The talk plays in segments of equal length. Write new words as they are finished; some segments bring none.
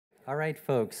All right,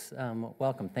 folks,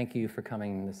 welcome. Thank you for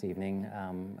coming this evening.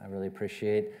 I really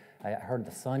appreciate. I heard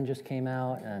the sun just came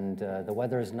out and the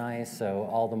weather is nice, so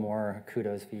all the more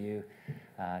kudos for you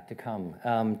to come.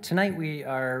 Tonight we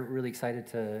are really excited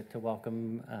to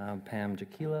welcome Pam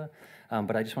Jakiela,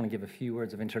 but I just want to give a few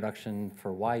words of introduction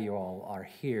for why you all are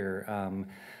here.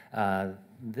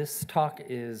 This talk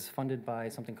is funded by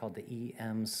something called the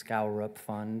E.M. Scowrup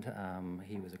Fund.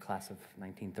 He was a class of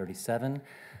 1937,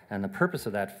 and the purpose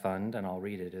of that fund, and I'll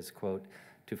read it, is, quote,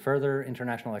 to further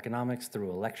international economics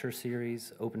through a lecture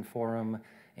series, open forum,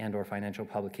 and/or financial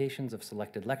publications of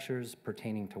selected lectures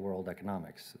pertaining to world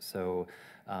economics. So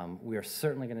we are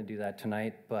certainly going to do that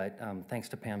tonight, but thanks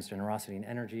to Pam's generosity and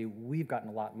energy, we've gotten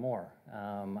a lot more,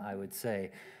 I would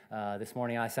say. This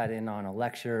morning I sat in on a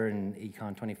lecture in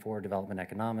Econ 24 Development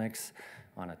Economics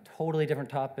on a totally different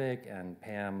topic, and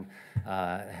Pam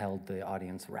held the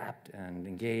audience rapt and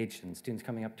engaged, and students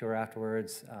coming up to her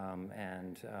afterwards,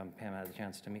 and Pam had the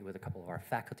chance to meet with a couple of our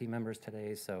faculty members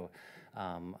today, so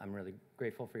I'm really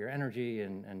grateful for your energy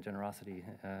and generosity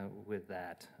with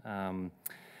that.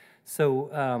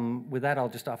 With that, I'll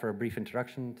just offer a brief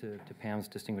introduction to Pam's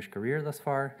distinguished career thus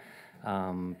far.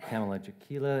 Pamela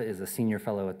Jakiela is a senior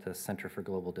fellow at the Center for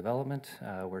Global Development,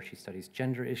 where she studies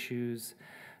gender issues,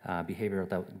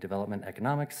 behavioral development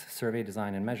economics, survey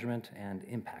design and measurement, and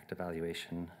impact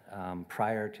evaluation.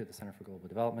 Prior to the Center for Global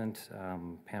Development,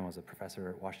 Pam was a professor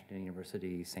at Washington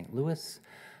University, St. Louis,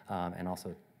 and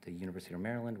also at the University of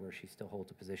Maryland, where she still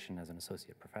holds a position as an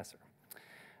associate professor.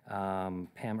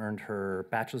 Pam earned her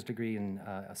bachelor's degree in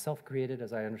a self-created,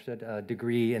 as I understood,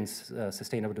 degree in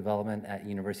sustainable development at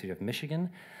University of Michigan,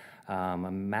 a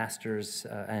master's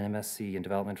and MSc in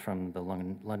development from the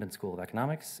London School of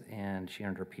Economics, and she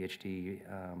earned her PhD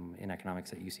in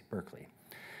economics at UC Berkeley.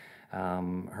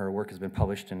 Her work has been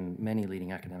published in many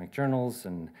leading academic journals,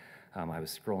 and I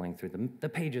was scrolling through the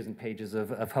pages and pages of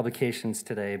publications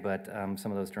today, but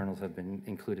some of those journals have been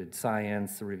included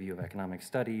Science, the Review of Economic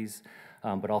Studies,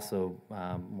 but also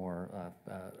more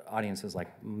audiences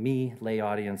like me, lay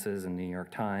audiences in the New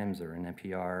York Times or in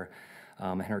NPR.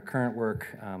 And her current work,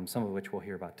 some of which we'll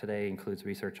hear about today, includes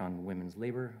research on women's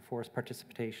labor force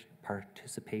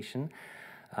participation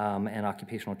and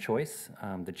occupational choice,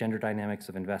 the gender dynamics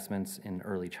of investments in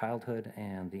early childhood,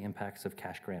 and the impacts of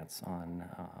cash grants on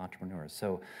entrepreneurs.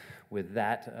 So with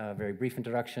that very brief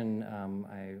introduction,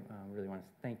 I really want to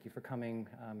thank you for coming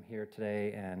here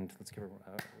today, and let's give her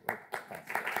a applause.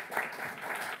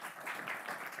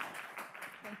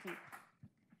 Thank you.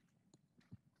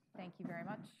 Thank you very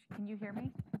much. Can you hear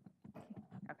me?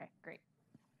 Okay, great.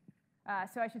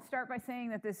 So I should start by saying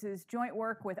that this is joint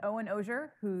work with Owen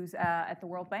Osier, who's at the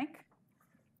World Bank.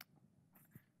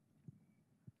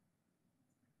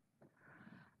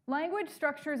 Language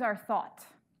structures our thought.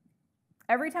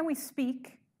 Every time we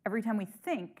speak, every time we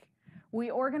think,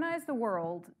 we organize the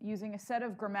world using a set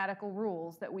of grammatical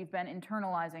rules that we've been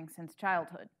internalizing since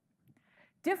childhood.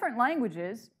 Different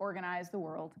languages organize the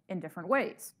world in different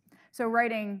ways. So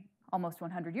writing almost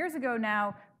 100 years ago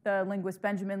now, the linguist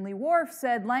Benjamin Lee Whorf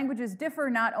said languages differ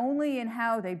not only in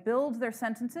how they build their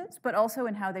sentences, but also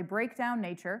in how they break down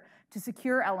nature to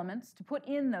secure elements to put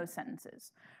in those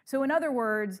sentences. So in other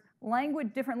words,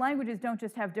 different languages don't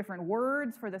just have different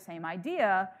words for the same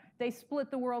idea, they split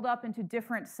the world up into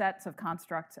different sets of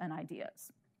constructs and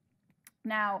ideas.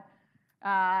 Now,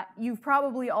 you've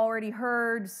probably already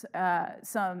heard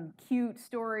some cute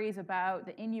stories about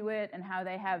the Inuit and how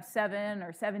they have 7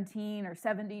 or 17 or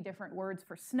 70 different words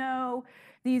for snow.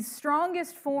 These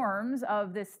strongest forms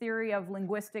of this theory of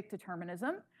linguistic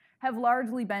determinism have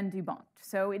largely been debunked.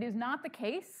 So it is not the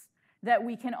case that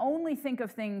we can only think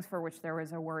of things for which there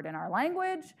is a word in our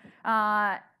language.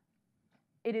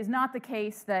 It is not the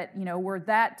case that we're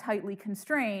that tightly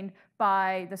constrained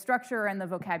by the structure and the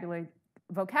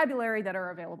vocabulary that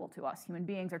are available to us. Human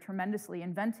beings are tremendously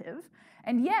inventive.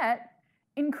 And yet,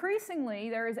 increasingly,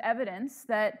 there is evidence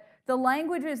that the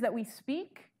languages that we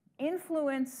speak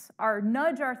influence our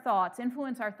thoughts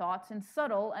in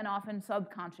subtle and often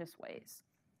subconscious ways.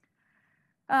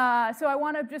 So I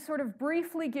want to just sort of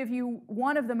briefly give you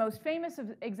one of the most famous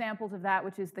examples of that,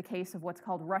 which is the case of what's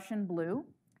called Russian blue.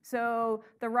 So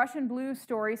the Russian blue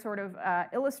story sort of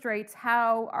illustrates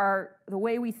how the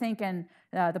way we think and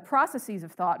the processes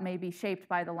of thought may be shaped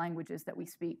by the languages that we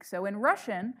speak. So in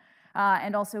Russian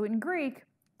and also in Greek,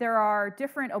 there are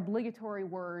different obligatory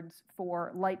words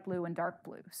for light blue and dark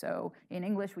blue. So in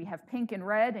English, we have pink and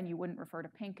red, and you wouldn't refer to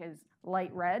pink as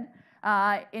light red.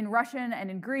 In Russian and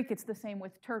in Greek, it's the same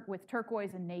with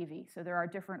turquoise and navy. So there are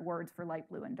different words for light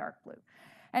blue and dark blue.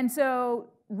 And so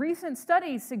recent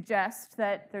studies suggest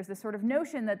that there's this sort of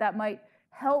notion that might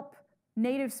help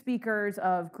native speakers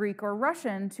of Greek or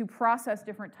Russian to process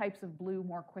different types of blue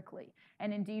more quickly.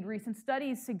 And indeed, recent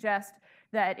studies suggest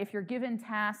that if you're given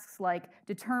tasks like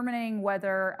determining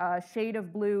whether a shade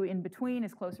of blue in between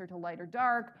is closer to light or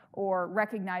dark, or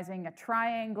recognizing a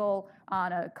triangle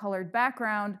on a colored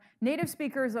background, native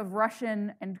speakers of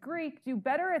Russian and Greek do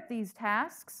better at these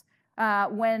tasks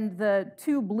when the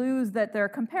two blues that they're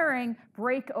comparing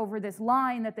break over this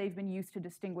line that they've been used to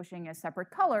distinguishing as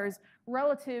separate colors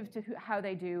relative to how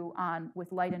they do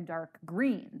with light and dark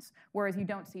greens, whereas you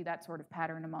don't see that sort of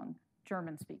pattern among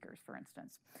German speakers, for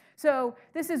instance. So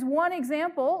this is one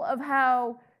example of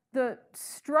how the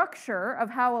structure of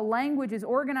how a language is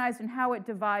organized and how it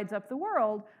divides up the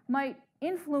world might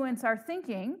influence our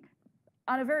thinking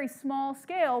on a very small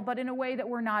scale, but in a way that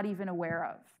we're not even aware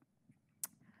of.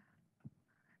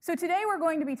 So today we're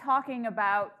going to be talking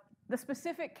about the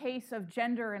specific case of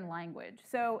gender in language.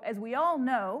 So as we all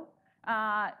know,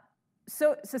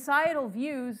 societal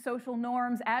views, social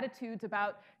norms, attitudes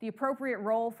about the appropriate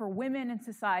role for women in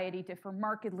society differ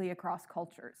markedly across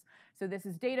cultures. So this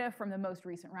is data from the most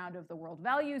recent round of the World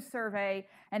Values Survey,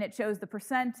 and it shows the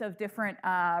percent of different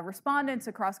respondents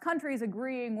across countries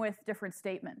agreeing with different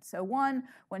statements. So one,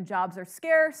 when jobs are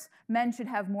scarce, men should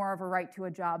have more of a right to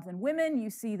a job than women. You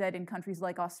see that in countries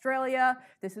like Australia,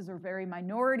 this is a very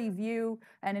minority view,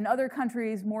 and in other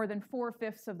countries, more than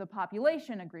 4/5 of the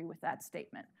population agree with that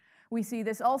statement. We see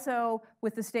this also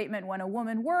with the statement, when a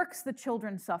woman works, the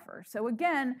children suffer. So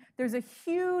again, there's a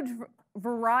huge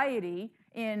variety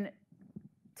in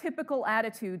typical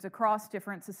attitudes across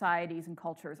different societies and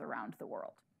cultures around the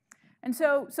world. And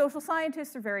so social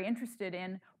scientists are very interested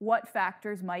in what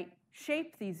factors might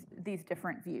shape these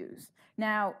different views.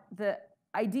 Now, the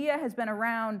idea has been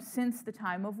around since the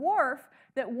time of Worf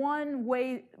that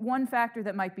one factor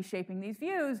that might be shaping these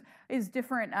views is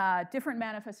different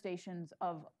manifestations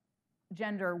of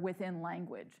gender within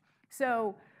language.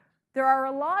 So there are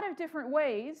a lot of different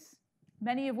ways,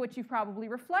 many of which you've probably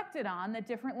reflected on, that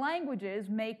different languages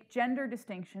make gender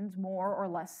distinctions more or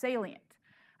less salient.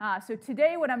 So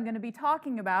today what I'm going to be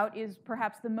talking about is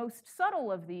perhaps the most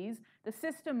subtle of these, the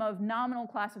system of nominal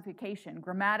classification,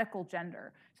 grammatical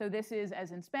gender. So this is,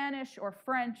 as in Spanish or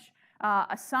French,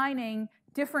 assigning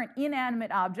different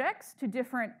inanimate objects to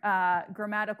different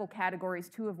grammatical categories,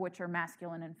 two of which are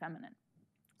masculine and feminine.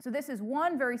 So this is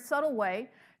one very subtle way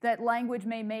that language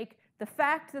may make the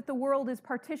fact that the world is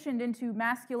partitioned into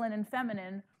masculine and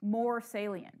feminine more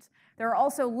salient. There are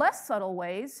also less subtle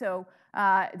ways. So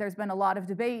there's been a lot of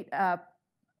debate,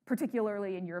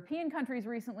 particularly in European countries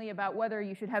recently, about whether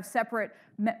you should have separate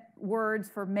words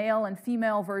for male and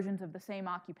female versions of the same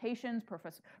occupations,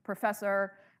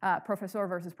 professor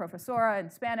versus profesora in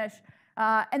Spanish.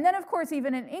 And then, of course,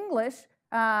 even in English,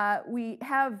 we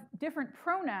have different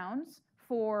pronouns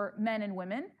for men and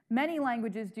women. Many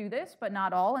languages do this, but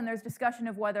not all, and there's discussion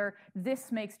of whether this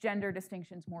makes gender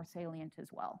distinctions more salient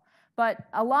as well. But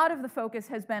a lot of the focus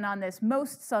has been on this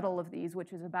most subtle of these,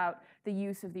 which is about the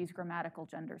use of these grammatical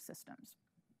gender systems.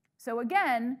 So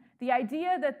again, the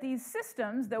idea that these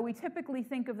systems, though we typically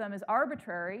think of them as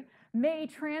arbitrary, may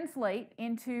translate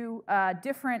into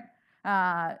different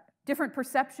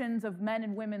perceptions of men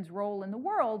and women's role in the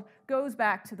world goes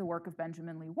back to the work of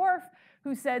Benjamin Lee Whorf,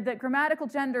 who said that grammatical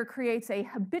gender creates a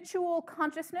habitual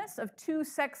consciousness of two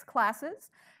sex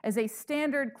classes as a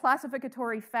standard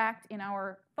classificatory fact in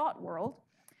our thought world,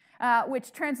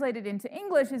 which translated into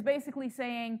English is basically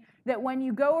saying that when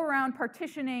you go around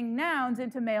partitioning nouns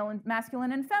into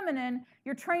masculine and feminine,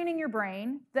 you're training your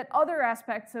brain that other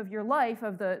aspects of your life,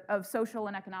 of social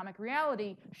and economic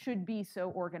reality, should be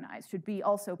so organized, should be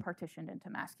also partitioned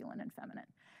into masculine and feminine.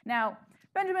 Now,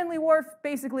 Benjamin Lee Whorf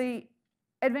basically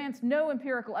advanced no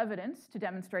empirical evidence to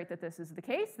demonstrate that this is the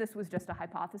case. This was just a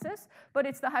hypothesis, but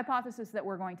it's the hypothesis that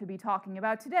we're going to be talking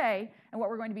about today, and what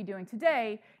we're going to be doing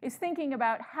today is thinking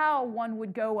about how one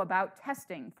would go about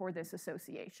testing for this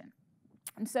association.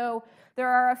 And so there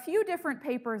are a few different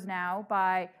papers now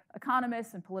by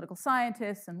economists and political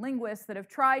scientists and linguists that have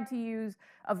tried to use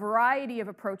a variety of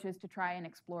approaches to try and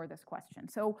explore this question.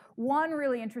 So one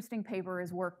really interesting paper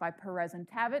is work by Perez and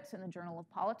Tavitz in the Journal of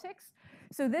Politics.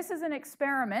 So this is an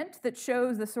experiment that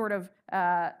shows the sort of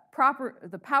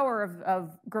the power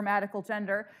of grammatical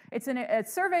gender. It's a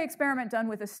survey experiment done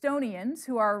with Estonians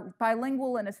who are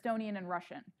bilingual in Estonian and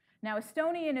Russian. Now,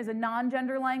 Estonian is a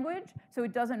non-gender language, so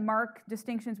it doesn't mark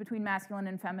distinctions between masculine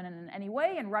and feminine in any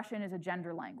way, and Russian is a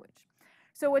gender language.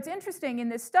 So what's interesting in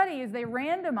this study is they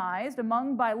randomized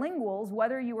among bilinguals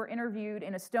whether you were interviewed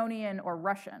in Estonian or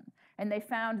Russian. And they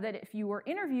found that if you were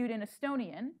interviewed in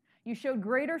Estonian, you showed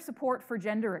greater support for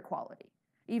gender equality,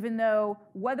 even though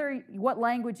what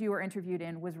language you were interviewed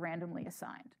in was randomly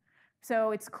assigned.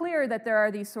 So it's clear that there are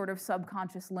these sort of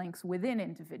subconscious links within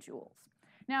individuals.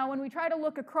 Now, when we try to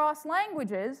look across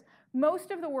languages,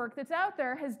 most of the work that's out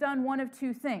there has done one of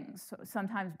two things,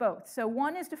 sometimes both. So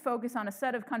one is to focus on a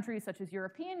set of countries, such as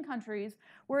European countries,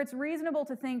 where it's reasonable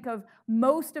to think of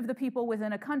most of the people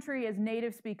within a country as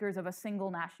native speakers of a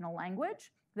single national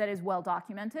language that is well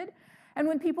documented. And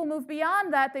when people move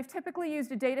beyond that, they've typically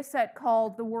used a data set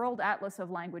called the World Atlas of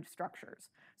Language Structures.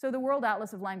 So the World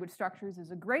Atlas of Language Structures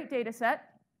is a great data set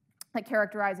that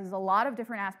characterizes a lot of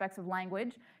different aspects of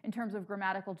language. In terms of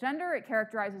grammatical gender, it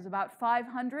characterizes about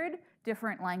 500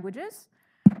 different languages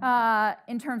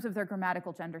in terms of their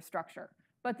grammatical gender structure.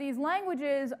 But these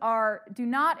languages do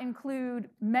not include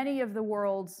many of the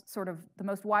world's sort of the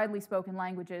most widely spoken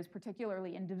languages,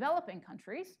 particularly in developing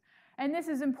countries. And this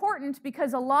is important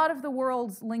because a lot of the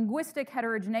world's linguistic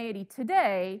heterogeneity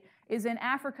today is in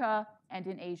Africa and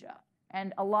in Asia.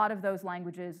 And a lot of those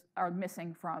languages are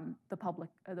missing from the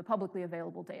publicly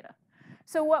available data.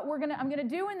 So what I'm going to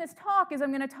do in this talk is I'm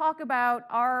going to talk about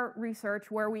our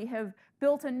research where we have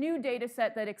built a new data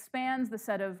set that expands the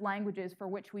set of languages for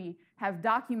which we have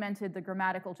documented the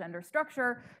grammatical gender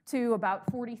structure to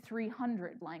about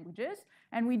 4,300 languages.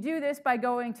 And we do this by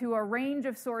going to a range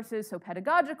of sources, so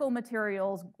pedagogical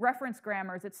materials, reference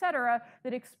grammars, et cetera,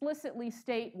 that explicitly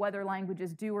state whether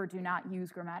languages do or do not use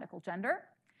grammatical gender.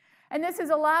 And this has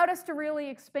allowed us to really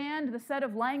expand the set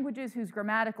of languages whose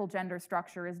grammatical gender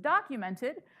structure is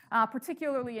documented,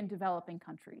 particularly in developing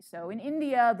countries. So in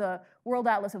India, the World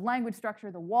Atlas of Language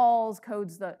Structure, the WALS,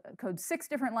 codes 6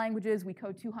 different languages. We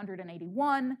code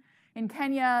 281. In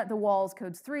Kenya, the WALS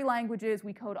codes 3 languages.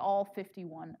 We code all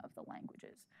 51 of the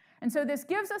languages. And so this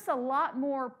gives us a lot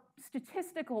more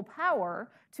statistical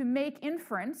power to make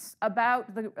inference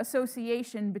about the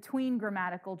association between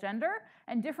grammatical gender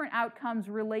and different outcomes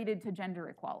related to gender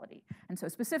equality. And so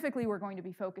specifically, we're going to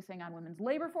be focusing on women's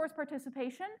labor force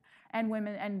participation and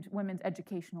women's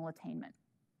educational attainment.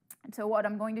 And so what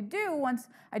I'm going to do once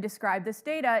I describe this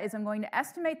data is I'm going to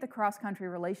estimate the cross-country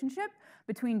relationship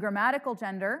between grammatical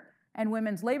gender and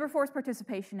women's labor force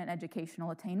participation and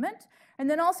educational attainment, and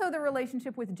then also the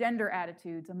relationship with gender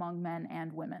attitudes among men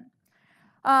and women.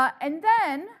 And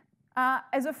then,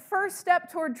 as a first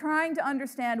step toward trying to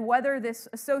understand whether this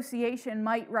association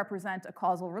might represent a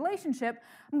causal relationship,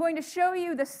 I'm going to show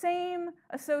you the same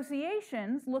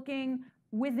associations looking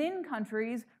within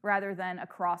countries rather than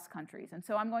across countries. And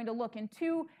so I'm going to look in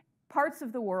two parts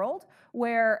of the world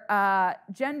where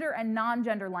gender and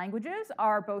non-gender languages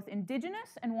are both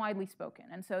indigenous and widely spoken.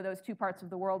 And so those two parts of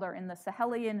the world are in the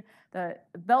Sahelian, the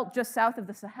belt just south of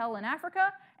the Sahel in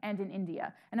Africa, and in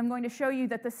India. And I'm going to show you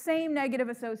that the same negative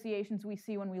associations we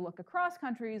see when we look across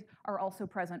countries are also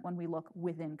present when we look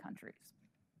within countries.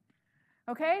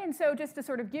 Okay, and so just to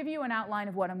sort of give you an outline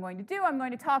of what I'm going to do, I'm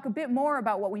going to talk a bit more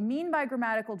about what we mean by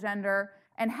grammatical gender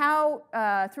and how,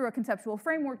 through a conceptual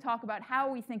framework, talk about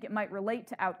how we think it might relate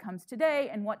to outcomes today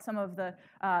and what some of the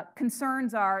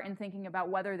concerns are in thinking about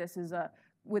whether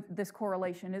this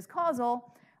correlation is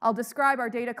causal. I'll describe our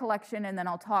data collection, and then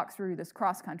I'll talk through this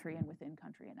cross-country and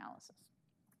within-country analysis.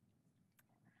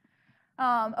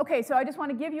 Okay, so I just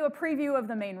want to give you a preview of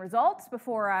the main results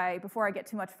before I get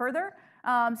too much further.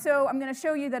 So I'm going to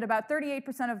show you that about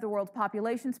 38% of the world's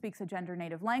population speaks a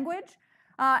gender-native language,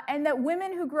 and that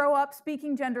women who grow up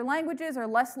speaking gender languages are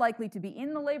less likely to be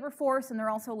in the labor force, and they're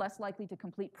also less likely to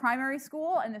complete primary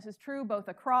school, and this is true both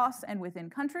across and within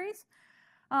countries.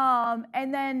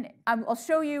 And then I'll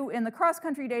show you in the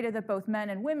cross-country data that both men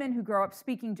and women who grow up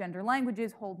speaking gender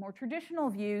languages hold more traditional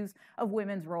views of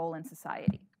women's role in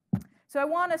society. So I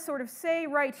want to sort of say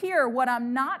right here what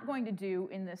I'm not going to do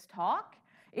in this talk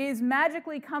is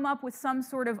magically come up with some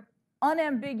sort of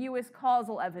unambiguous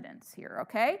causal evidence here,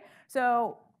 okay?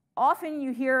 So often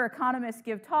you hear economists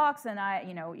give talks, and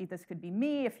this could be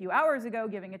me a few hours ago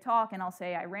giving a talk, and I'll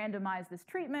say I randomized this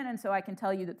treatment, and so I can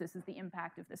tell you that this is the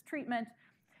impact of this treatment.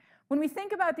 When we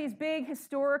think about these big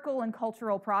historical and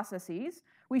cultural processes,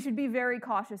 we should be very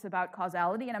cautious about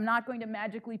causality, and I'm not going to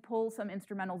magically pull some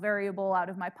instrumental variable out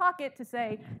of my pocket to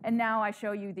say, and now I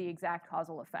show you the exact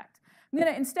causal effect. I'm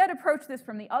going to instead approach this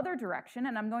from the other direction,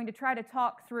 and I'm going to try to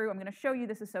talk through, I'm going to show you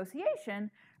this association,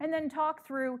 and then talk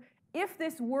through, if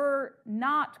this were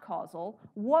not causal,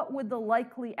 what would the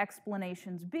likely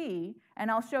explanations be?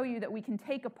 And I'll show you that we can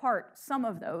take apart some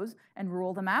of those and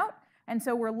rule them out. And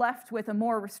so we're left with a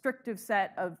more restrictive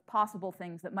set of possible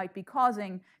things that might be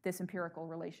causing this empirical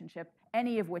relationship,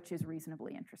 any of which is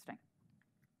reasonably interesting.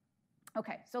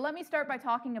 Okay, so let me start by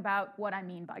talking about what I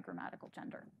mean by grammatical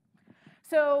gender.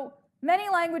 So many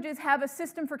languages have a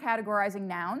system for categorizing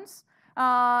nouns.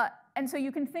 And so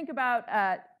you can think about,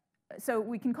 so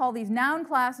we can call these noun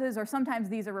classes, or sometimes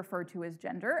these are referred to as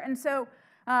gender. And so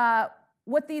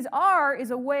what these are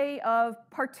is a way of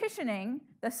partitioning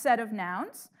the set of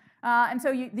nouns. And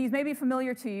so these may be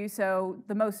familiar to you. So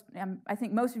I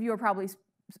think most of you are probably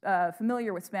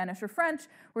familiar with Spanish or French,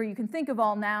 where you can think of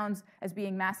all nouns as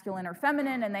being masculine or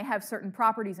feminine, and they have certain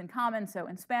properties in common. So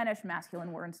in Spanish,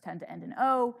 masculine words tend to end in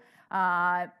O,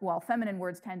 while feminine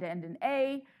words tend to end in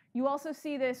A. You also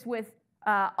see this with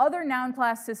other noun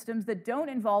class systems that don't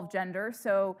involve gender.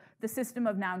 So the system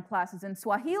of noun classes in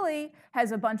Swahili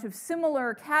has a bunch of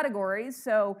similar categories.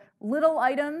 So little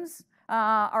items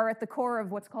are at the core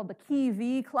of what's called the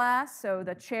ki-vi class. So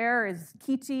the chair is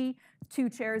kiti, 2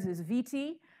 chairs is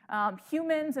viti.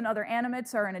 Humans and other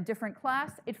animates are in a different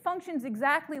class. It functions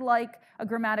exactly like a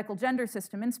grammatical gender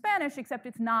system in Spanish, except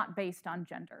it's not based on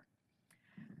gender.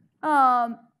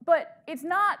 But it's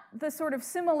not the sort of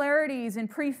similarities in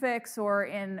prefix or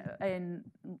in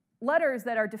letters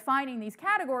that are defining these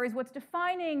categories. What's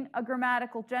defining a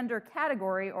grammatical gender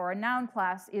category or a noun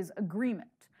class is agreement.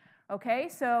 Okay,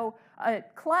 so a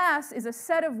class is a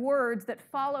set of words that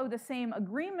follow the same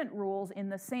agreement rules in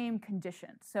the same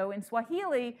conditions. So in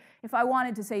Swahili, if I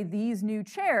wanted to say these new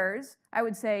chairs, I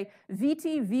would say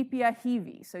viti vipya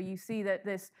hivi. So you see that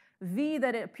this V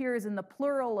that it appears in the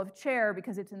plural of chair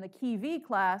because it's in the ki-vi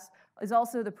class is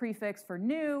also the prefix for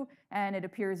new, and it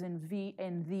appears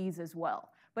in these as well.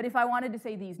 But if I wanted to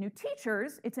say these new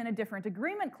teachers, it's in a different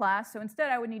agreement class. So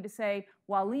instead, I would need to say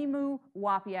walimu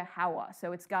wapya hawa.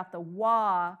 So it's got the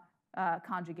wa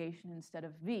conjugation instead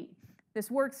of V.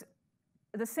 This works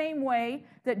the same way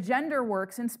that gender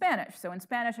works in Spanish. So in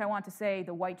Spanish, I want to say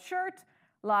the white shirt,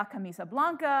 la camisa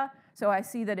blanca. So I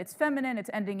see that it's feminine, it's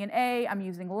ending in A, I'm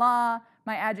using la.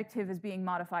 My adjective is being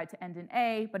modified to end in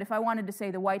A. But if I wanted to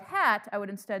say the white hat, I would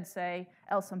instead say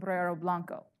el sombrero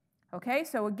blanco. Okay,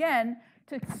 so again,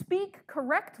 to speak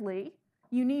correctly,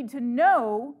 you need to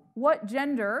know what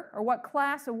gender or what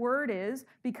class a word is,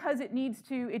 because it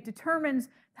determines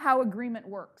how agreement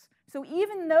works. So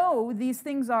even though these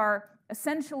things are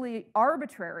essentially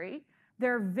arbitrary,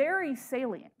 they're very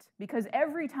salient, because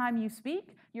every time you speak,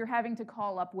 you're having to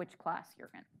call up which class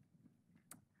you're in.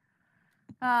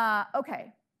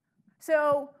 Okay,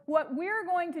 so what we're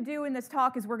going to do in this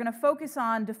talk is we're going to focus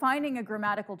on defining a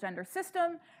grammatical gender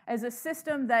system as a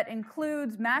system that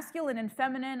includes masculine and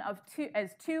feminine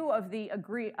as two of the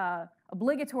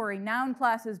obligatory noun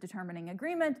classes determining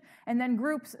agreement, and then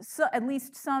groups at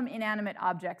least some inanimate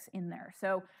objects in there.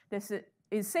 So this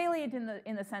is salient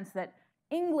in the sense that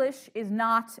English is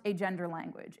not a gender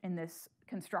language in this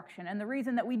construction. And the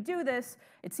reason that we do this,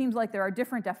 it seems like there are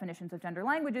different definitions of gender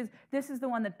languages. This is the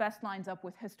one that best lines up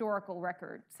with historical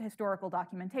records, historical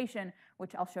documentation,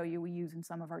 which I'll show you we use in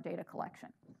some of our data collection.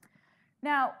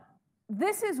 Now,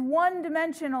 this is one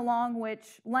dimension along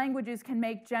which languages can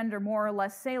make gender more or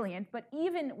less salient, but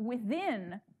even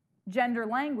within gender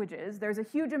languages, there's a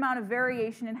huge amount of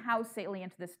variation in how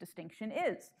salient this distinction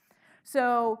is.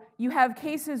 So you have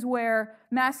cases where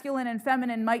masculine and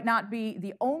feminine might not be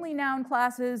the only noun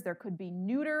classes. There could be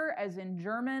neuter, as in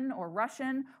German or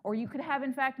Russian, or you could have,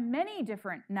 in fact, many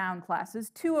different noun classes,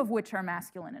 2 of which are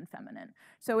masculine and feminine.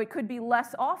 So it could be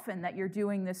less often that you're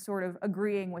doing this sort of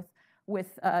agreeing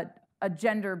with a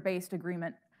gender-based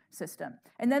agreement system.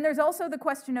 And then there's also the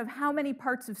question of how many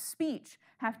parts of speech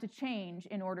have to change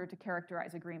in order to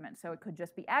characterize agreement. So it could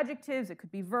just be adjectives, it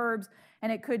could be verbs,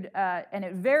 and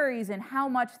it varies in how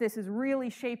much this is really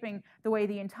shaping the way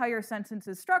the entire sentence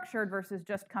is structured versus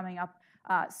just coming up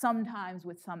sometimes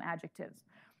with some adjectives.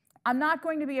 I'm not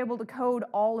going to be able to code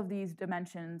all of these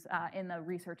dimensions in the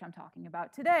research I'm talking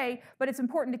about today, but it's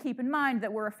important to keep in mind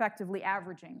that we're effectively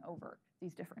averaging over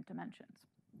these different dimensions.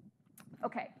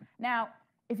 Okay, now,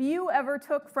 if you ever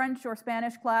took French or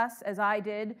Spanish class, as I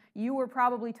did, you were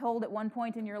probably told at one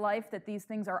point in your life that these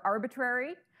things are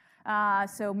arbitrary.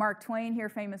 So Mark Twain here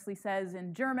famously says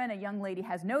in German, a young lady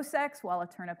has no sex while a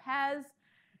turnip has.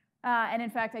 And in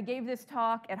fact, I gave this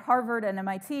talk at Harvard and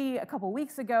MIT a couple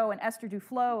weeks ago, and Esther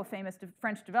Duflo, a famous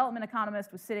French development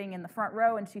economist, was sitting in the front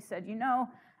row, and she said, you know,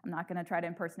 I'm not going to try to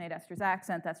impersonate Esther's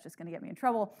accent, that's just going to get me in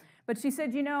trouble. But she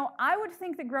said, you know, I would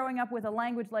think that growing up with a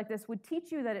language like this would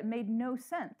teach you that it made no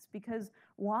sense, because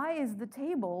why is the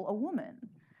table a woman?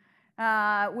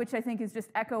 Which I think is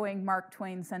just echoing Mark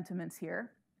Twain's sentiments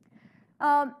here.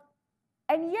 And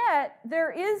yet, there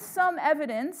is some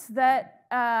evidence that,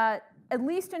 at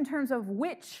least in terms of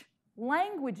which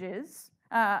languages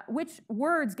which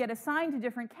words get assigned to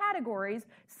different categories,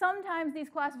 sometimes these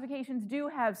classifications do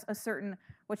have a certain,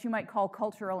 what you might call,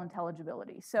 cultural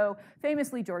intelligibility. So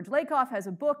famously, George Lakoff has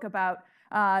a book about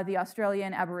the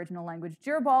Australian Aboriginal language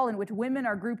Djirbal, in which women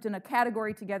are grouped in a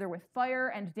category together with fire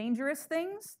and dangerous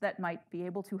things that might be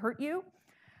able to hurt you.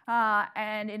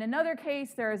 And in another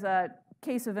case, there's a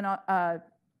case of a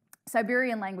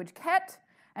Siberian language Ket,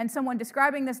 and someone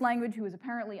describing this language who was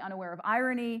apparently unaware of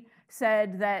irony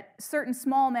said that certain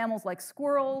small mammals like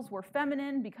squirrels were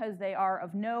feminine because they are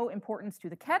of no importance to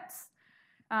the Kets.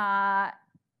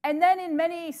 And then in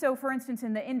many, so for instance,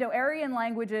 in the Indo-Aryan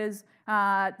languages,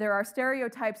 there are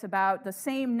stereotypes about the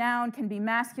same noun can be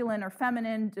masculine or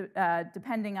feminine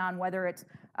depending on whether it's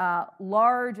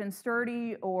large and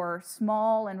sturdy or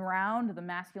small and round, the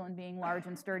masculine being large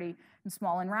and sturdy and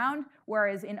small and round,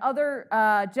 whereas in other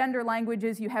gender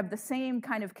languages you have the same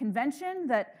kind of convention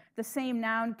that the same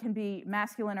noun can be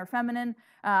masculine or feminine,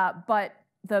 but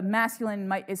the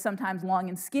masculine is sometimes long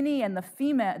and skinny, and the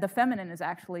feminine is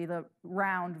actually the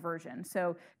round version.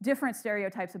 So different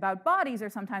stereotypes about bodies are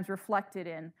sometimes reflected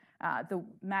in the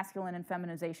masculine and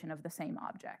feminization of the same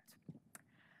object.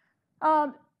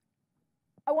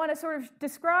 I want to sort of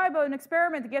describe an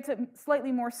experiment that gets at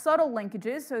slightly more subtle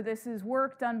linkages. So this is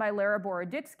work done by Lara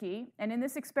Boroditsky. And in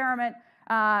this experiment,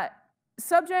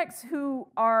 subjects who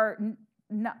are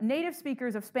native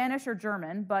speakers of Spanish or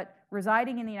German, but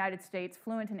residing in the United States,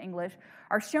 fluent in English,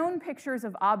 are shown pictures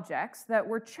of objects that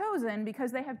were chosen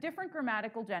because they have different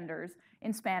grammatical genders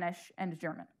in Spanish and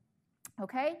German.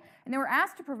 Okay? And they were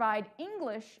asked to provide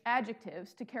English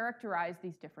adjectives to characterize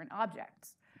these different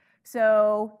objects.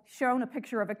 So, shown a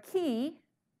picture of a key.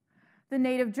 The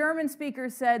native German speaker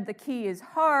said the key is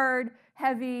hard,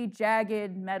 heavy,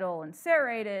 jagged, metal, and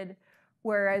serrated,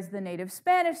 whereas the native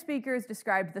Spanish speakers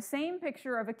described the same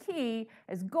picture of a key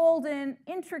as golden,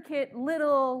 intricate,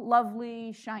 little,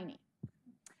 lovely, shiny.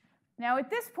 Now, at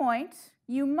this point,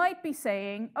 you might be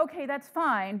saying, okay, that's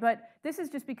fine, but this is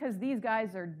just because these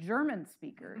guys are German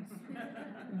speakers.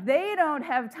 They don't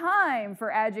have time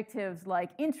for adjectives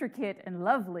like intricate and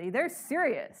lovely. They're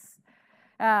serious.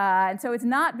 And so it's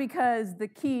not because the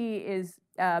key is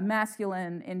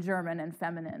masculine in German and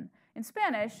feminine in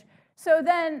Spanish. So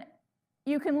then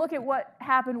you can look at what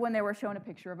happened when they were shown a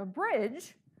picture of a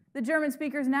bridge. The German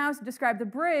speakers now describe the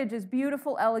bridge as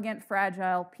beautiful, elegant,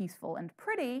 fragile, peaceful, and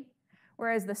pretty,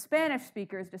 whereas the Spanish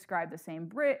speakers describe the same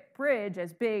bridge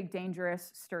as big,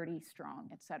 dangerous, sturdy, strong,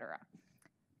 etc.,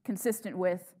 consistent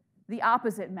with the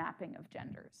opposite mapping of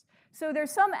genders. So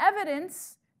there's some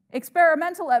evidence,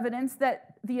 experimental evidence,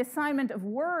 that the assignment of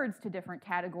words to different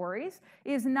categories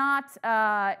is not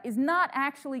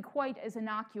actually quite as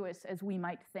innocuous as we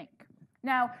might think.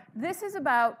 Now, this is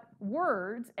about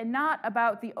words and not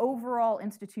about the overall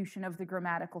institution of the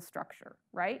grammatical structure,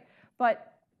 right?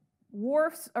 But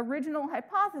Worf's original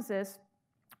hypothesis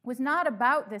was not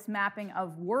about this mapping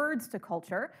of words to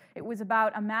culture. It was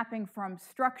about a mapping from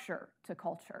structure to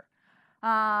culture,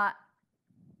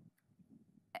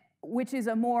 which is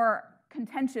a more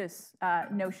contentious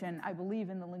notion, I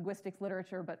believe, in the linguistics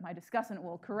literature, but my discussant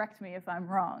will correct me if I'm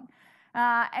wrong.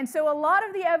 And so a lot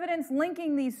of the evidence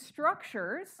linking these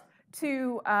structures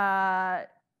to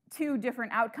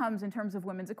different outcomes in terms of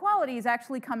women's equality is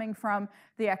actually coming from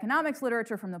the economics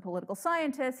literature, from the political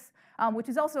scientists, which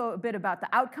is also a bit about the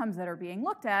outcomes that are being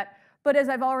looked at. But as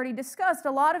I've already discussed,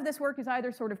 a lot of this work is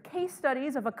either sort of case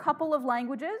studies of a couple of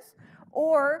languages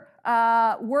or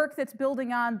work that's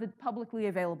building on the publicly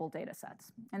available data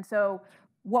sets. And so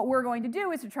what we're going to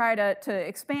do is to try to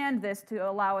expand this to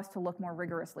allow us to look more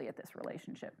rigorously at this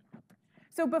relationship.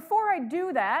 So before I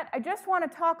do that, I just want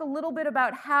to talk a little bit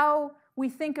about how we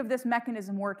think of this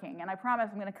mechanism working. And I promise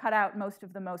I'm going to cut out most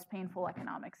of the most painful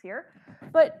economics here.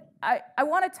 But I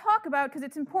want to talk about, because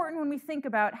it's important when we think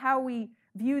about how we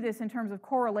view this in terms of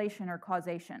correlation or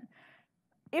causation.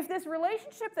 If this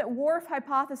relationship that Worf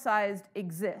hypothesized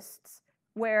exists,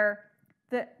 where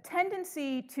the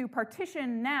tendency to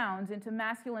partition nouns into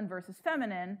masculine versus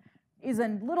feminine is a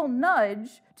little nudge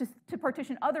to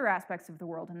partition other aspects of the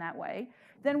world in that way,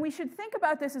 then we should think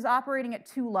about this as operating at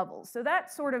two levels. So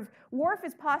that sort of, Worf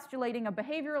is postulating a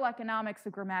behavioral economics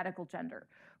of grammatical gender,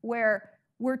 where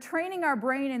we're training our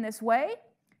brain in this way,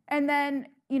 and then,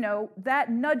 you know,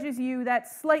 that nudges you,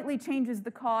 that slightly changes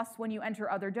the cost when you enter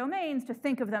other domains to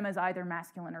think of them as either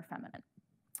masculine or feminine.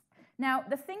 Now,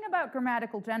 the thing about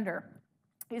grammatical gender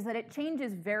is that it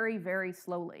changes very, very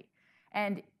slowly.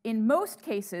 And in most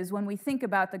cases, when we think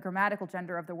about the grammatical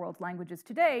gender of the world's languages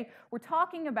today, we're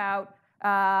talking about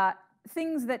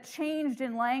things that changed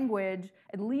in language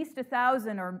at least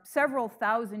 1,000 or several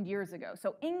thousand years ago.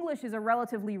 So English is a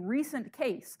relatively recent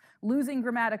case, losing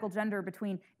grammatical gender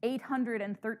between 800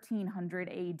 and 1300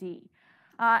 AD.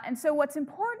 And so what's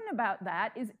important about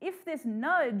that is if this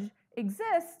nudge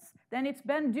exists, then it's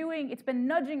been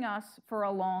nudging us for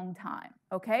a long time,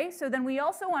 okay? So then we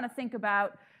also want to think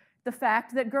about the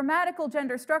fact that grammatical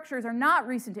gender structures are not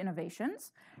recent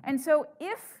innovations. And so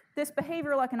if this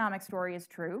behavioral economic story is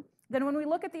true, then when we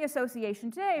look at the association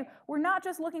today, we're not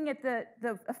just looking at the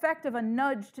effect of a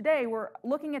nudge today, we're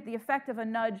looking at the effect of a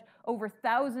nudge over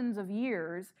thousands of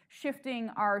years, shifting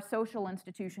our social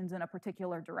institutions in a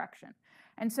particular direction.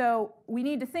 And so we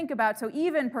need to think about, so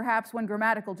even perhaps when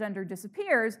grammatical gender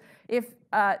disappears, if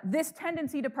this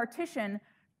tendency to partition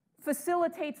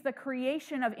facilitates the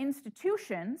creation of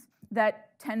institutions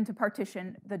that tend to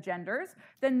partition the genders,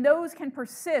 then those can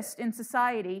persist in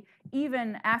society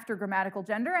even after grammatical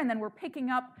gender, and then we're picking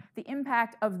up the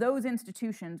impact of those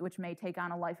institutions, which may take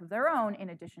on a life of their own in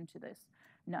addition to this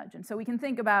nudge. And so we can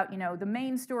think about, the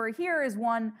main story here is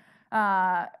one,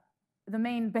 the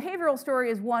main behavioral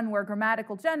story is one where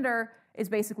grammatical gender is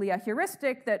basically a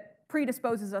heuristic that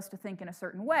predisposes us to think in a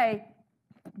certain way,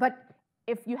 but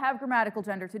if you have grammatical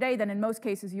gender today, then in most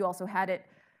cases you also had it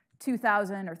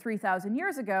 2,000 or 3,000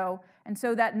 years ago, and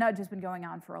so that nudge has been going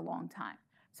on for a long time.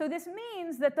 So this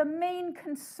means that the main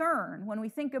concern when we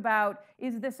think about,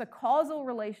 is this a causal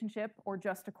relationship or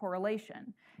just a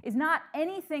correlation, is not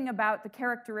anything about the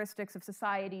characteristics of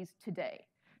societies today.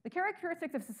 The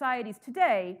characteristics of societies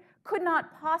today could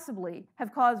not possibly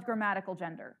have caused grammatical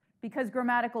gender, because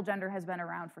grammatical gender has been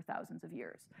around for thousands of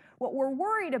years. What we're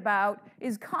worried about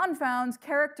is confounds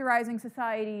characterizing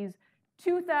societies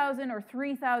 2,000 or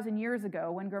 3,000 years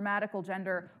ago when grammatical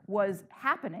gender was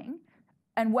happening,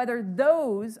 and whether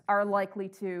those are likely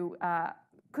to,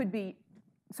 could be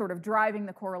sort of driving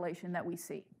the correlation that we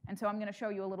see. And so I'm going to show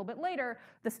you a little bit later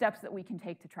the steps that we can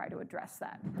take to try to address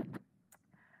that.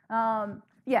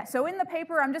 Yeah, so in the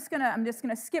paper, I'm just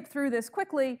gonna skip through this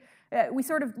quickly. We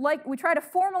try to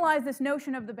formalize this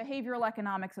notion of the behavioral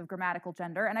economics of grammatical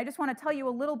gender, and I just want to tell you a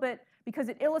little bit because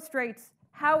it illustrates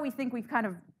how we think we've kind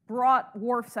of brought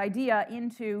Worf's idea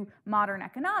into modern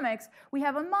economics. We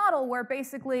have a model where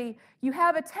basically you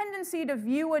have a tendency to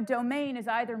view a domain as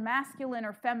either masculine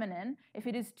or feminine if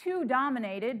it is too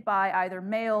dominated by either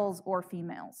males or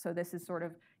females. So this is sort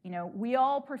of, we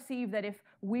all perceive that if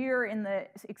we're in the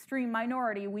extreme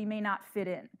minority, we may not fit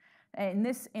in. In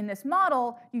this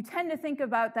model, you tend to think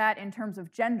about that in terms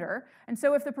of gender. And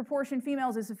so if the proportion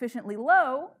females is sufficiently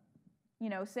low,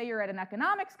 say you're at an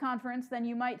economics conference, then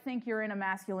you might think you're in a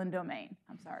masculine domain.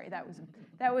 I'm sorry, that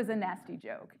was a nasty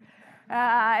joke.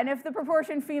 And if the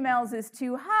proportion females is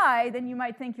too high, then you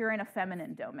might think you're in a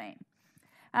feminine domain.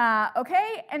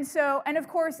 Okay, and of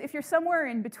course, if you're somewhere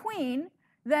in between,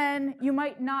 then you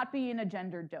might not be in a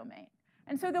gendered domain.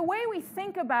 And so the way we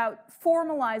think about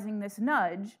formalizing this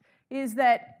nudge is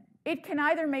that it can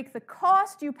either make the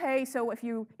cost you pay, so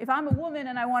if I'm a woman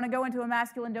and I want to go into a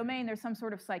masculine domain, there's some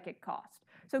sort of psychic cost.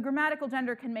 So grammatical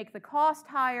gender can make the cost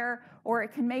higher, or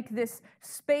it can make this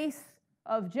space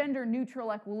of gender-neutral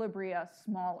equilibria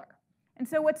smaller. And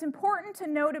so what's important to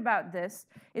note about this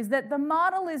is that the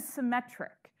model is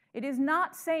symmetric. It is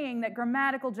not saying that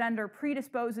grammatical gender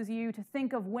predisposes you to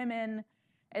think of women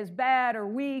as bad or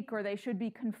weak or they should be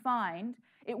confined.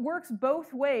 It works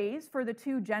both ways for the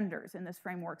two genders in this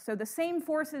framework. So the same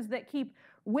forces that keep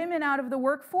women out of the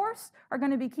workforce are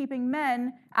going to be keeping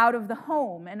men out of the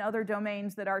home and other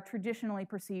domains that are traditionally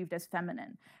perceived as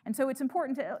feminine. And so it's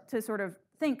important to sort of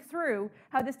think through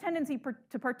how this tendency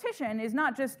to partition is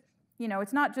not just,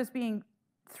 it's not just being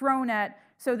thrown at,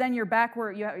 so then you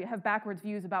have backwards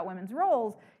views about women's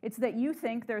roles. It's that you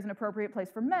think there's an appropriate place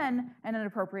for men and an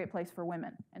appropriate place for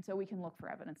women. And so we can look for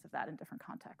evidence of that in different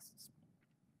contexts.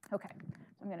 Okay,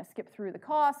 so I'm going to skip through the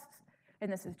costs.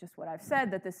 And this is just what I've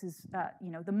said, that this is,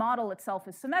 the model itself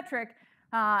is symmetric.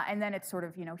 And then it's sort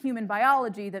of, human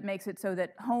biology that makes it so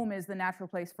that home is the natural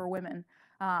place for women.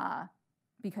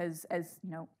 Because as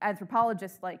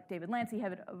anthropologists like David Lancy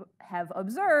have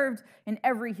observed, in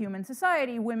every human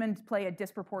society, women play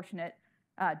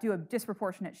do a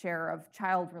disproportionate share of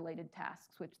child-related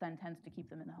tasks, which then tends to keep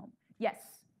them in the home. Yes?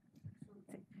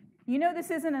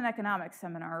 This isn't an economics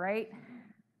seminar, right?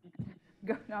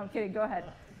 No, I'm kidding. Go ahead.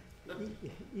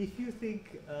 If you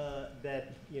think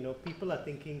that people are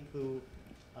thinking through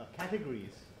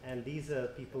categories, and these are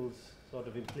people's sort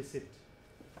of implicit.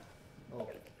 Oh,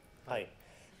 hi.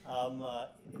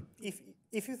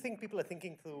 If you think people are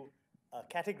thinking through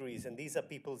categories, and these are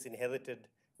people's inherited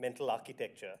mental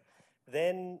architecture,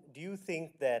 then do you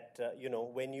think that,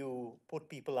 when you put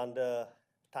people under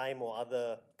time or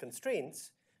other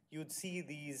constraints, you'd see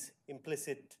these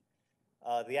implicit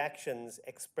reactions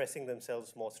expressing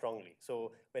themselves more strongly?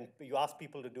 So when you ask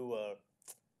people to do a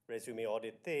resume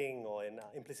audit thing or an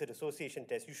implicit association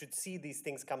test, you should see these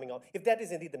things coming out, if that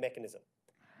is indeed the mechanism.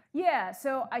 Yeah,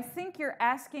 so I think you're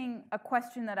asking a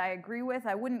question that I agree with.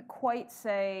 I wouldn't quite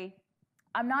say,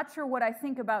 I'm not sure what I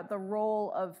think about the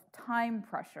role of time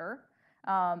pressure.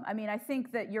 I mean, I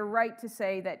think that you're right to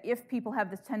say that if people have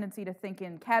this tendency to think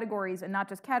in categories, and not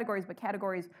just categories, but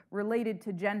categories related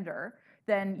to gender,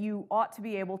 then you ought to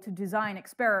be able to design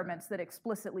experiments that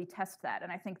explicitly test that.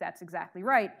 And I think that's exactly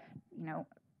right.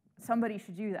 Somebody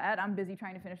should do that. I'm busy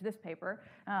trying to finish this paper.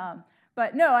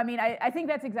 But no, I mean, I think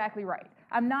that's exactly right.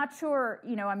 I'm not sure,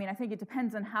 I mean, I think it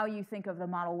depends on how you think of the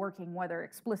model working, whether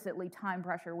explicitly time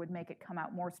pressure would make it come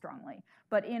out more strongly.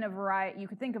 But in a variety, you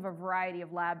could think of a variety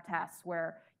of lab tests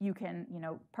where you can,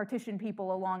 partition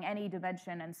people along any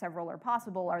dimension and several are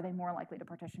possible. Are they more likely to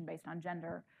partition based on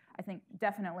gender? I think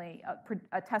definitely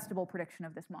a testable prediction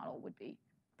of this model would be,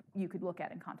 you could look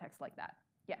at in context like that.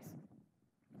 Yes.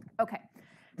 Okay.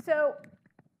 So,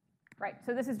 right,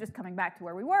 so this is just coming back to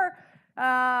where we were.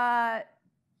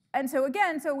 And so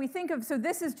again, so we think of, so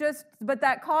this is just, but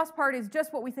that cost part is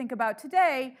just what we think about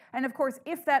today. And of course,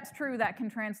 if that's true, that can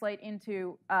translate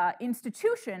into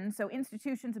institutions. So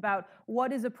institutions about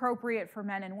what is appropriate for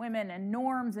men and women and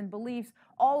norms and beliefs,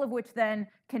 all of which then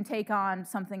can take on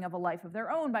something of a life of their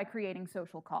own by creating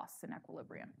social costs and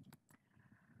equilibrium.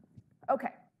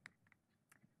 Okay.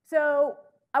 So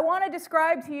I want to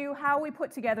describe to you how we put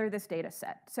together this data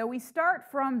set. So we start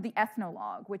from the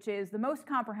ethnologue, which is the most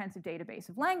comprehensive database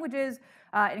of languages.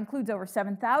 It includes over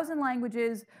 7,000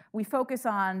 languages. We focus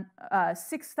on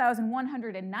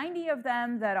 6,190 of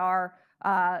them that are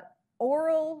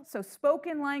oral, so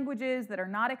spoken languages that are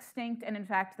not extinct and in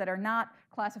fact that are not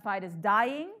classified as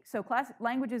dying. So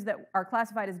languages that are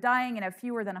classified as dying and have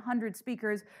fewer than 100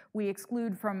 speakers, we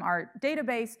exclude from our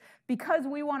database because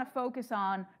we want to focus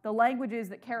on the languages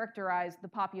that characterize the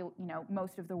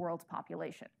most of the world's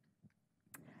population.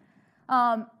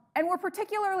 And we're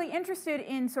particularly interested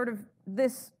in sort of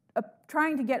this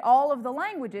trying to get all of the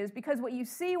languages, because what you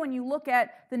see when you look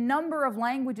at the number of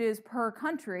languages per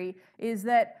country is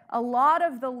that a lot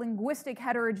of the linguistic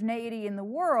heterogeneity in the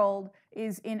world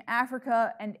is in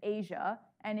Africa and Asia,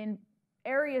 and in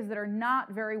areas that are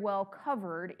not very well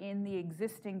covered in the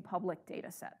existing public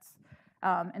data sets.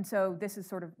 And so this is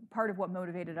sort of part of what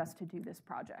motivated us to do this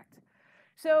project.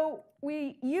 So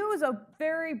we use a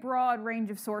very broad range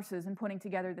of sources in putting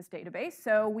together this database.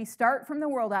 So we start from the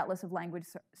World Atlas of Language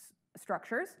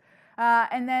Structures.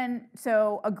 And then,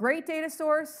 so a great data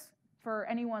source for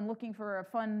anyone looking for a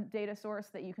fun data source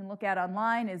that you can look at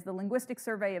online is the Linguistic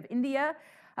Survey of India.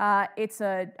 It's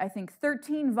a, I think,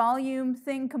 13-volume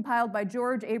thing compiled by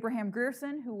George Abraham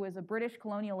Grierson, who was a British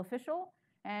colonial official.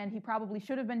 And he probably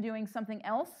should have been doing something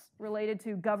else related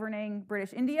to governing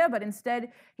British India, but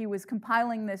instead he was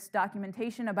compiling this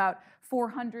documentation about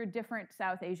 400 different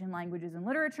South Asian languages and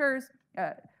literatures.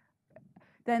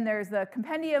 Then there's the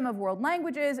Compendium of World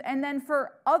Languages, and then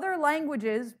for other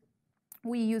languages,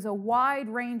 we use a wide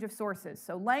range of sources.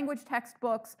 So language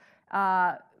textbooks,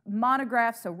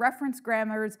 monographs, so reference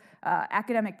grammars,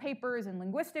 academic papers and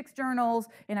linguistics journals.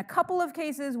 In a couple of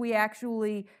cases, we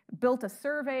actually built a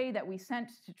survey that we sent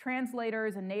to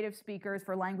translators and native speakers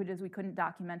for languages we couldn't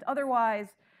document otherwise.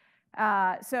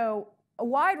 So a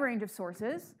wide range of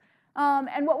sources.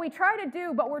 And what we try to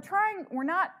do, but we're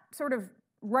not sort of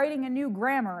writing a new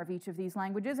grammar of each of these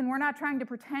languages, and we're not trying to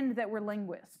pretend that we're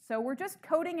linguists. So we're just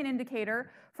coding an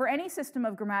indicator for any system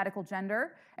of grammatical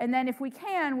gender, and then if we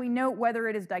can, we note whether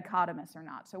it is dichotomous or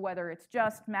not. So whether it's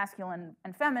just masculine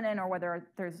and feminine, or whether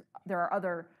there are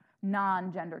other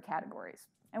non-gender categories.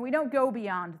 And we don't go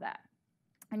beyond that.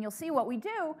 And you'll see what we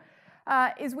do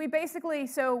is we basically,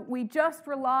 so we just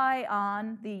rely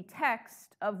on the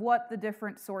text of what the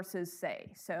different sources say.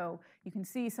 So you can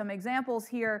see some examples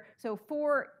here. So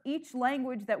for each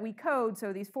language that we code,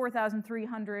 so these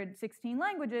 4,316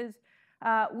 languages,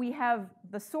 we have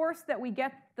the source that we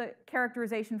get the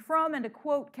characterization from and a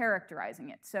quote characterizing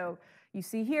it. So you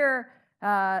see here,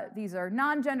 these are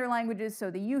non-gender languages, so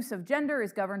the use of gender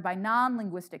is governed by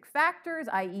non-linguistic factors,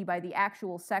 i.e. by the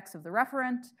actual sex of the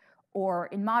referent, or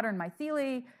in modern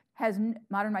mythili has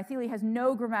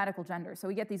no grammatical gender. So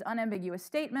we get these unambiguous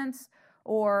statements,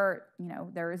 or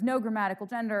there is no grammatical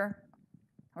gender.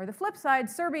 Or the flip side,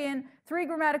 Serbian, 3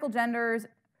 grammatical genders,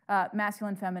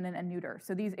 masculine, feminine, and neuter.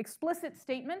 So these explicit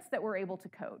statements that we're able to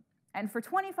code. And for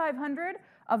 2,500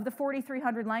 of the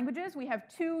 4,300 languages, we have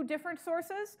 2 different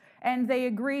sources, and they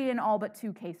agree in all but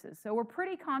 2 cases. So we're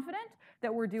pretty confident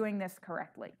that we're doing this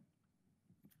correctly.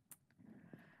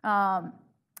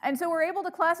 And so we're able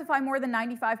to classify more than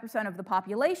 95% of the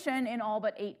population in all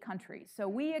but 8 countries. So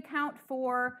we account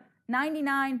for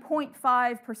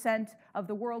 99.5% of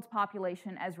the world's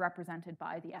population as represented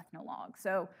by the ethnologue.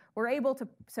 So we're able to,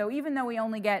 so even though we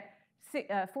only get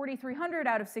 4,300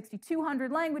 out of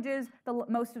 6,200 languages,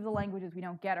 most of the languages we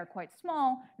don't get are quite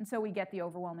small, and so we get the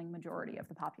overwhelming majority of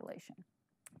the population.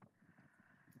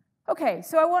 Okay,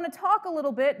 so I want to talk a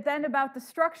little bit then about the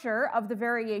structure of the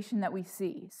variation that we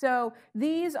see. So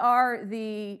these are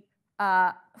the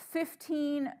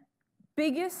 15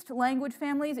 biggest language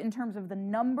families in terms of the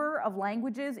number of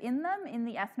languages in them in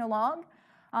the ethnologue.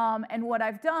 And what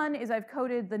I've done is I've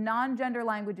coded the non-gender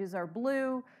languages are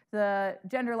blue, the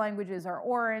gender languages are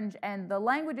orange, and the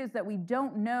languages that we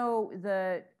don't know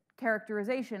the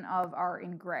characterization of are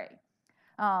in gray.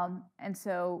 And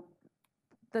so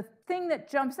the thing that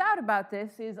jumps out about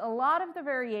this is a lot of the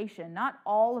variation, not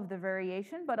all of the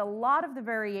variation, but a lot of the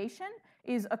variation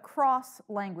is across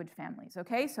language families,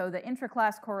 okay? So the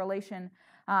intra-class correlation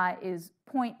is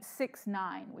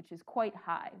 0.69, which is quite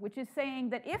high, which is saying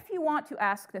that if you want to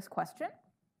ask this question,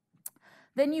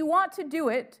 then you want to do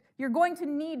it, you're going to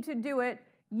need to do it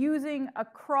using a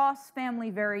cross-family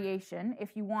variation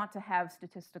if you want to have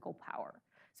statistical power.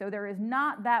 So there is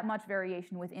not that much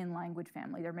variation within language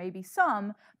family. There may be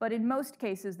some, but in most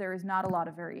cases, there is not a lot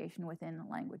of variation within the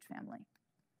language family.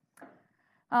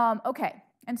 Okay,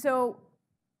 and so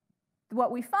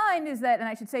what we find is that, and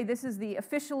I should say this is the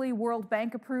officially World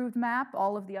Bank approved map.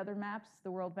 All of the other maps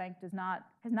the World Bank has not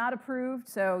approved,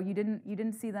 so you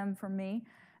didn't see them from me.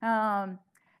 Only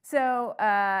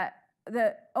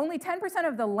 10%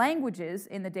 of the languages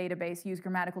in the database use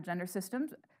grammatical gender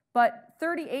systems, but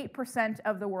 38%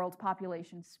 of the world's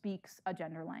population speaks a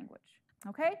gender language.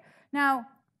 Okay? Now,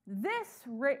 this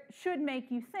should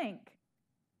make you think,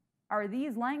 are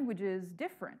these languages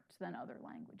different than other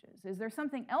languages? Is there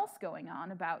something else going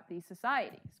on about these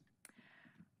societies?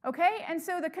 Okay, and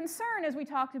so the concern, as we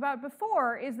talked about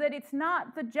before, is that it's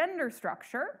not the gender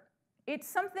structure, it's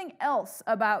something else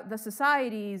about the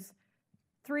societies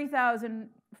 3,000,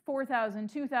 4,000,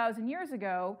 2,000 years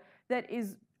ago that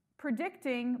is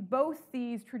predicting both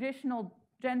these traditional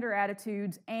gender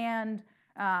attitudes and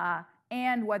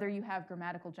whether you have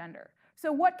grammatical gender.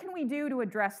 So what can we do to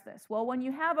address this? Well, when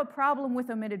you have a problem with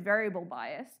omitted variable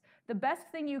bias, the best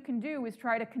thing you can do is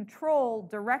try to control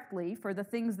directly for the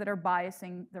things that are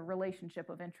biasing the relationship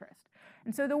of interest.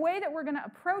 And so the way that we're going to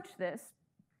approach this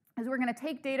is we're going to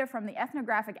take data from the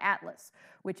Ethnographic Atlas,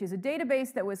 which is a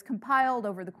database that was compiled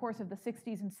over the course of the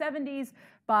 60s and 70s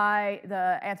by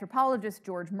the anthropologist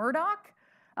George Murdoch.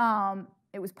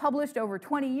 It was published over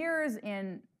 20 years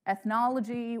in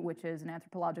Ethnology, which is an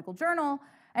anthropological journal,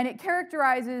 and it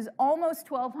characterizes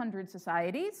almost 1,200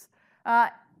 societies,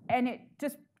 and it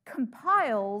just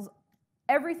compiles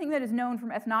everything that is known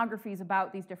from ethnographies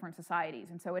about these different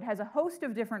societies. And so it has a host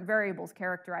of different variables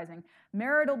characterizing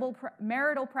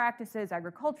marital practices,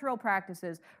 agricultural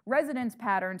practices, residence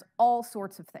patterns, all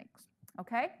sorts of things,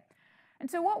 okay? And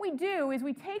so what we do is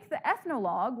we take the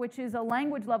ethnologue, which is a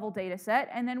language level data set,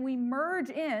 and then we merge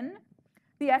in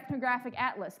the ethnographic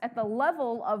atlas at the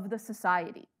level of the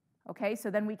society, okay? So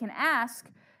then we can ask,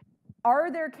 are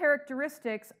there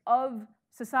characteristics of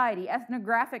society,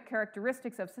 ethnographic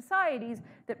characteristics of societies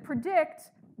that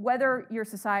predict whether your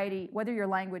society, whether your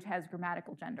language has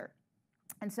grammatical gender?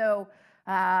 And so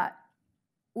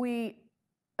we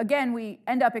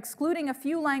end up excluding a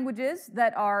few languages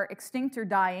that are extinct or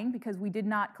dying because we did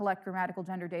not collect grammatical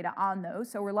gender data on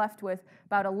those. So we're left with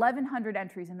about 1,100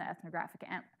 entries in the ethnographic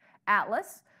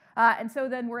atlas. And so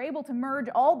then we're able to merge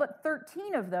all but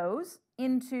 13 of those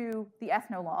into the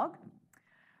ethnologue.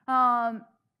 And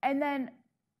then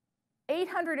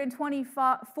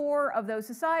 824 of those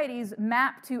societies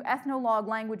map to ethnologue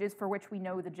languages for which we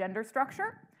know the gender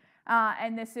structure.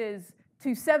 And this is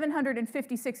to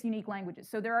 756 unique languages.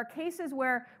 So there are cases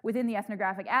where within the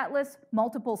ethnographic atlas,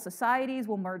 multiple societies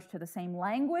will merge to the same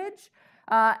language.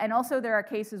 And also there are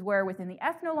cases where within the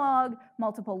ethnologue,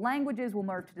 multiple languages will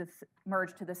merge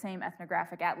to the same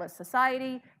ethnographic atlas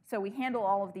society. So we handle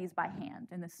all of these by hand,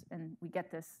 and we get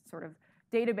this sort of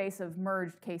database of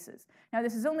merged cases. Now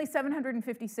this is only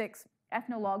 756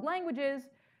 ethnologue languages,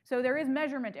 so there is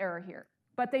measurement error here.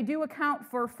 But they do account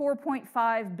for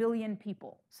 4.5 billion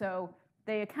people. So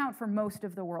they account for most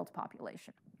of the world's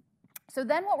population. So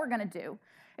then what we're going to do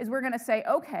is we're going to say,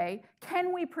 okay,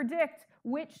 can we predict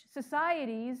which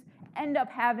societies end up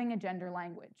having a gender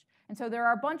language. And so there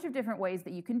are a bunch of different ways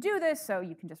that you can do this. So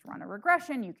you can just run a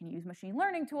regression, you can use machine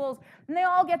learning tools, and they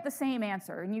all get the same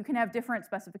answer. And you can have different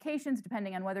specifications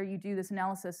depending on whether you do this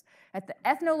analysis at the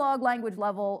ethnologue language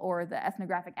level or the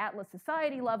ethnographic atlas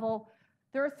society level.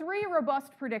 There are 3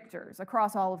 robust predictors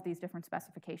across all of these different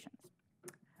specifications.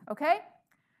 Okay?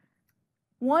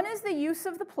 One is the use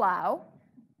of the plow,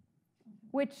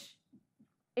 which,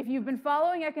 if you've been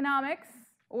following economics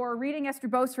or reading Esther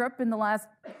Bostrup in the last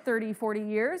 30, 40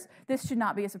 years, this should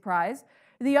not be a surprise.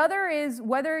 The other is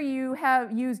whether you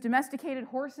have used domesticated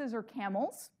horses or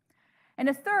camels. And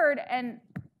a third, and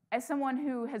as someone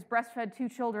who has breastfed 2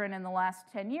 children in the last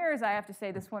 10 years, I have to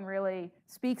say this one really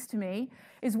speaks to me,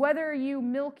 is whether you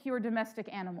milk your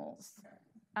domestic animals.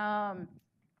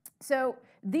 So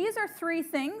these are 3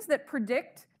 things that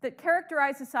predict, that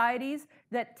characterize societies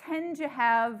that tend to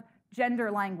have gender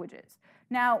languages.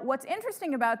 Now, what's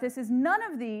interesting about this is none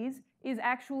of these is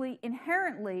actually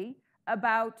inherently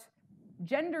about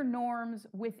gender norms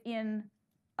within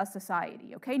a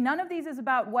society, okay? None of these is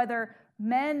about whether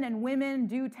men and women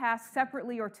do tasks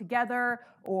separately or together,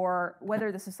 or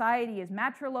whether the society is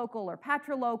matrilocal or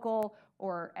patrilocal,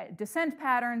 or descent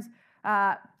patterns.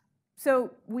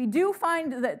 So we do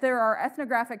find that there are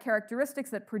ethnographic characteristics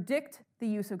that predict the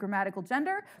use of grammatical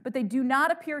gender, but they do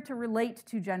not appear to relate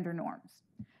to gender norms.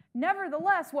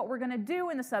 Nevertheless, what we're going to do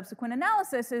in the subsequent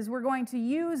analysis is we're going to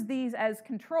use these as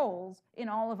controls in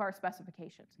all of our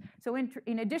specifications. So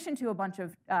in addition to a bunch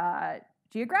of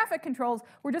geographic controls,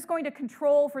 we're just going to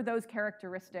control for those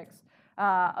characteristics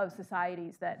of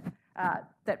societies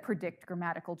that predict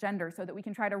grammatical gender so that we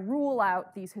can try to rule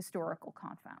out these historical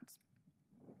confounds.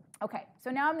 Okay, so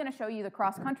now I'm going to show you the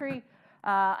cross-country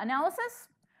analysis.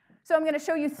 So I'm going to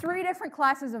show you 3 different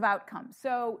classes of outcomes.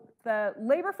 So the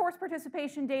labor force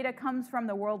participation data comes from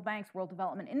the World Bank's World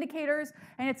Development Indicators,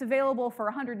 and it's available for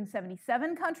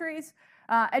 177 countries.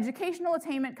 Educational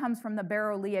attainment comes from the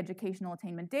Barrow-Lee Educational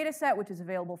Attainment Dataset, which is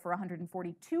available for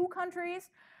 142 countries.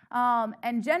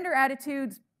 And gender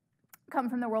attitudes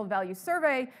come from the World Values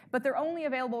Survey, but they're only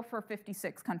available for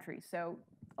 56 countries. So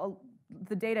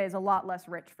the data is a lot less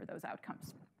rich for those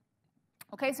outcomes.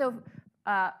 Okay, so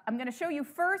I'm going to show you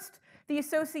first the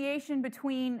association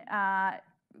between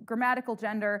grammatical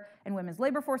gender and women's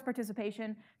labor force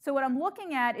participation. So what I'm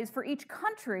looking at is for each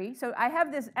country, so I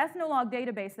have this ethnologue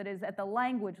database that is at the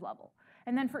language level.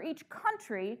 And then for each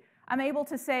country, I'm able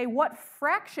to say what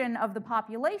fraction of the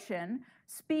population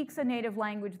speaks a native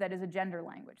language that is a gender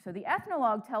language. So the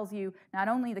ethnologue tells you not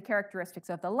only the characteristics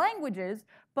of the languages,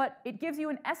 but it gives you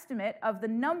an estimate of the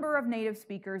number of native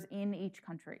speakers in each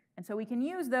country. And so we can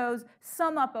use those,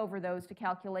 sum up over those to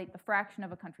calculate the fraction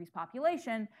of a country's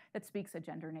population that speaks a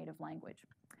gender native language.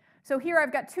 So here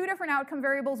I've got 2 different outcome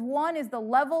variables. One is the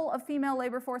level of female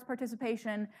labor force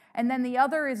participation, and then the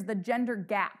other is the gender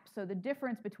gap, so the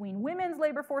difference between women's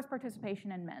labor force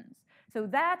participation and men's. So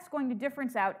that's going to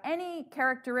difference out any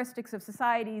characteristics of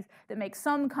societies that make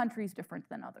some countries different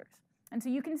than others. And so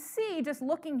you can see, just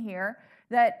looking here,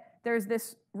 that there's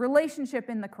this relationship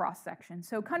in the cross-section.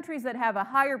 So countries that have a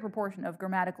higher proportion of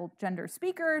grammatical gender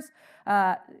speakers,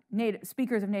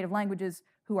 speakers of native languages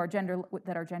who are gender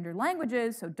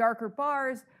languages, so darker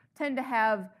bars, tend to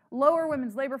have lower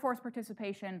women's labor force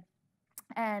participation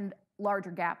and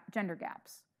larger gender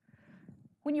gaps.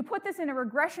 When you put this in a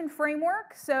regression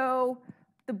framework, so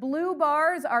the blue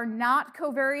bars are not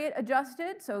covariate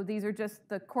adjusted, so these are just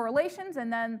the correlations,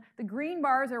 and then the green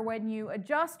bars are when you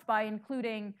adjust by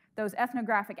including those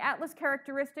ethnographic atlas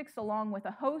characteristics along with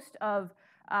a host of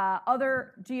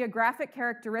other geographic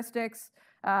characteristics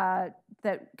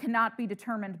that cannot be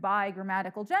determined by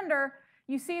grammatical gender.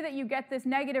 You see that you get this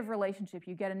negative relationship.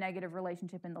 You get a negative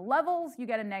relationship in the levels, you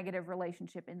get a negative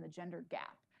relationship in the gender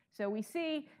gap. So we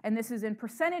see, and this is in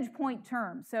percentage point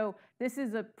terms, so this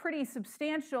is a pretty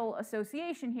substantial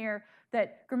association here,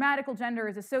 that grammatical gender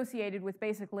is associated with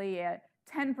basically a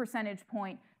 10 percentage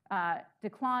point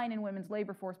decline in women's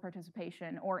labor force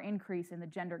participation or increase in the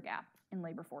gender gap in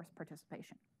labor force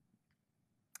participation.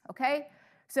 Okay,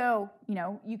 so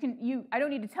I don't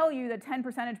need to tell you that 10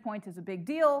 percentage points is a big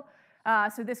deal.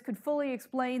 So this could fully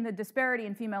explain the disparity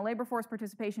in female labor force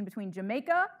participation between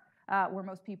Jamaica, where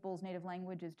most people's native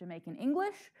language is Jamaican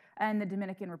English, and the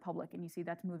Dominican Republic. And you see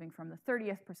that's moving from the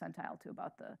 30th percentile to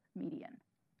about the median.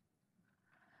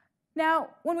 Now,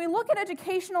 when we look at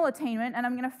educational attainment, and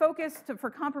I'm going to focus for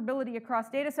comparability across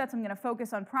data sets, I'm going to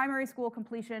focus on primary school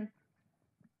completion.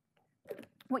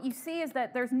 What you see is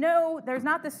that there's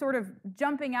not this sort of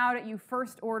jumping out at you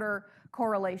first order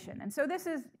correlation. And so this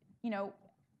is,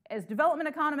 as development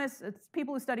economists, as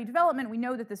people who study development, we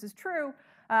know that this is true.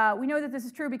 We know that this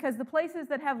is true because the places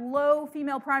that have low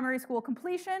female primary school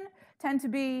completion tend to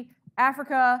be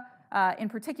Africa in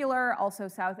particular, also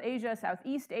South Asia,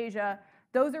 Southeast Asia.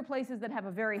 Those are places that have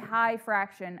a very high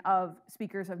fraction of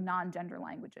speakers of non-gender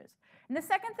languages. And the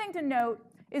second thing to note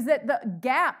is that the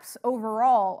gaps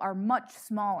overall are much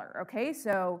smaller, okay?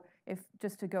 So if,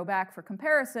 just to go back for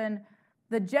comparison,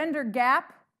 the gender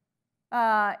gap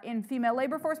in female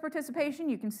labor force participation,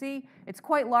 you can see it's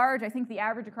quite large. I think the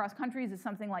average across countries is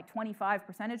something like 25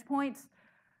 percentage points.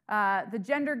 The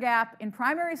gender gap in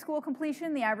primary school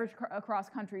completion, the average across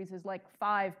countries is like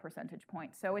 5 percentage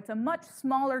points. So it's a much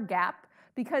smaller gap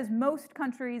because most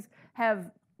countries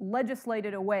have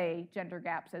legislated away gender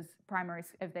gaps as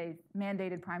they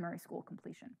mandated primary school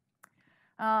completion.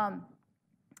 And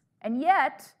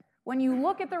yet, when you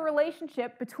look at the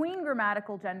relationship between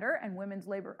grammatical gender and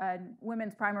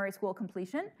women's primary school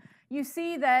completion, you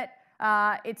see that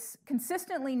it's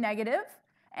consistently negative.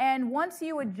 And once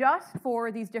you adjust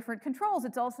for these different controls,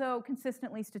 it's also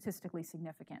consistently statistically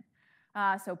significant.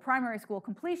 So primary school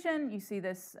completion, you see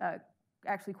this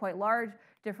actually quite large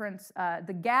difference.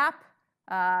 The gap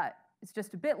is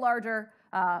just a bit larger,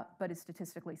 but is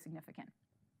statistically significant.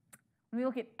 When we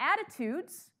look at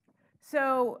attitudes,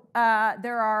 so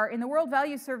in the World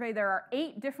Values Survey, there are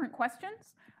 8 different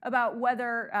questions about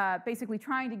whether, basically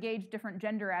trying to gauge different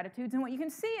gender attitudes. And what you can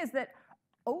see is that,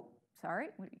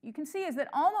 you can see is that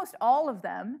almost all of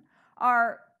them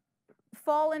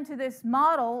fall into this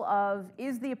model of,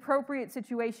 is the appropriate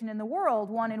situation in the world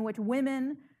one in which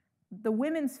the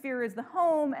women's sphere is the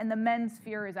home and the men's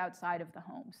sphere is outside of the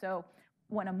home. So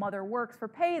when a mother works for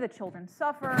pay, the children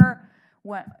suffer.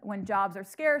 When jobs are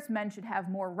scarce, men should have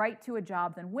more right to a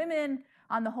job than women.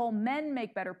 On the whole, men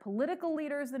make better political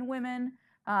leaders than women,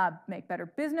 make better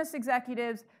business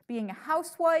executives. Being a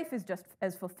housewife is just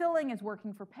as fulfilling as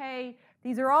working for pay.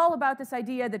 These are all about this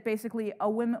idea that basically a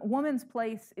woman's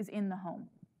place is in the home.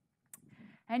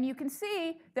 And you can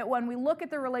see that when we look at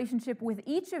the relationship with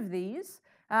each of these,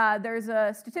 there's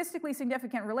a statistically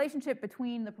significant relationship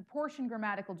between the proportion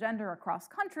grammatical gender across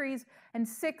countries and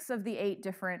 6 of the 8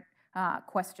 different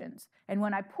questions. And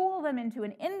when I pool them into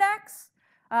an index,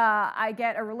 I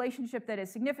get a relationship that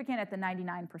is significant at the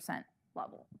 99%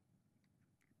 level.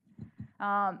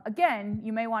 Again,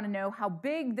 you may want to know how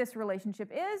big this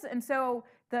relationship is, and so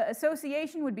the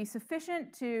association would be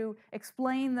sufficient to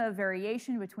explain the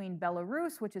variation between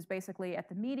Belarus, which is basically at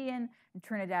the median, and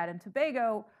Trinidad and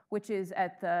Tobago, which is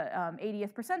at the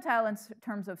 80th percentile in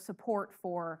terms of support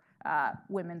for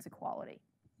women's equality.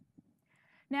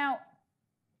 Now,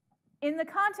 in the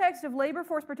context of labor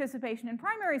force participation in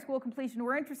primary school completion,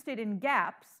 we're interested in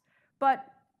gaps, but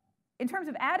in terms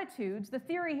of attitudes, the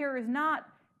theory here is not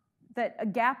that a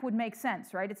gap would make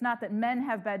sense, right? It's not that men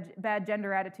have bad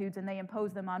gender attitudes and they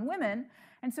impose them on women.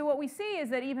 And so what we see is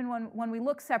that even when we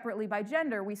look separately by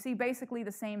gender, we see basically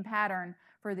the same pattern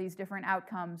for these different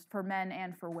outcomes for men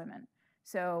and for women.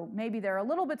 So maybe they're a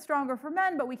little bit stronger for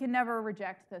men, but we can never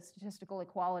reject the statistical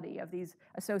equality of these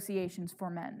associations for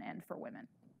men and for women.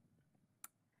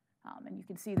 And you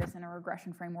can see this in a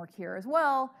regression framework here as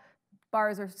well.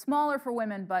 Bars are smaller for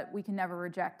women, but we can never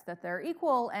reject that they're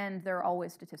equal, and they're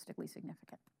always statistically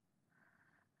significant.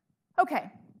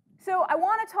 Okay, so I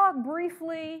want to talk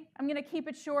briefly. I'm going to keep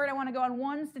it short. I want to go on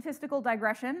one statistical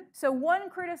digression. So one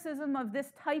criticism of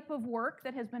this type of work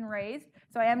that has been raised,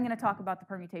 so I am going to talk about the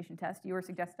permutation test. You were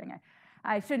suggesting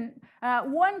I shouldn't.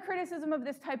 One criticism of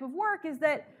this type of work is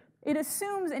that it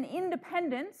assumes an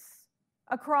independence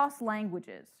across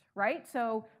languages, right?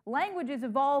 So languages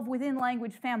evolve within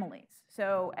language families.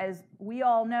 So as we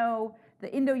all know, the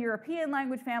Indo-European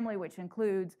language family, which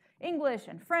includes English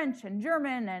and French and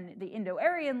German and the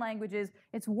Indo-Aryan languages,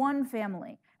 it's one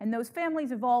family. And those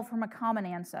families evolve from a common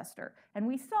ancestor. And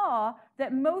we saw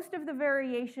that most of the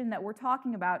variation that we're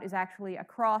talking about is actually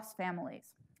across families.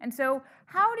 And so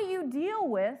how do you deal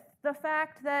with the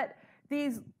fact that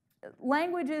these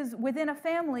languages within a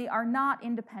family are not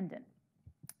independent?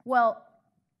 Well,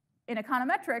 in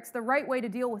econometrics, the right way to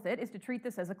deal with it is to treat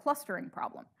this as a clustering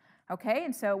problem. Okay,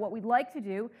 and so what we'd like to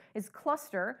do is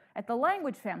cluster at the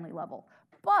language family level.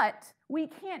 But we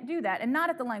can't do that, and not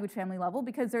at the language family level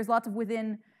because there's lots of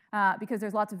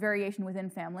variation within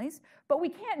families. But we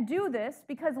can't do this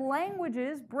because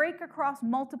languages break across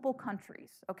multiple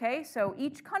countries. Okay, so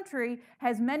each country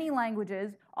has many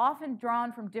languages, often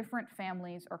drawn from different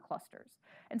families or clusters.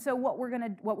 And so what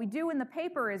we do in the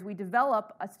paper is we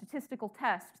develop a statistical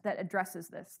test that addresses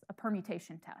this, a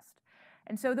permutation test.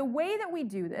 And so the way that we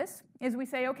do this is we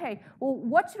say, okay, well,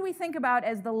 what should we think about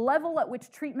as the level at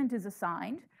which treatment is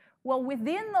assigned? Well,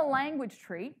 within the language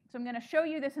tree, so I'm going to show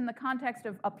you this in the context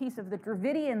of a piece of the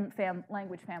Dravidian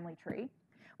language family tree.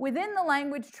 Within the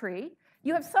language tree,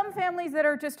 you have some families that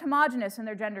are just homogeneous in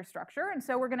their gender structure, and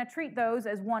so we're going to treat those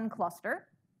as one cluster.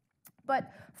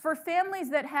 But for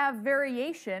families that have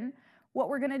variation, what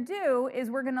we're going to do is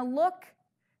we're going to look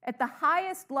at the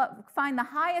highest find the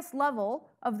highest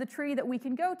level of the tree that we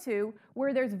can go to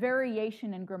where there's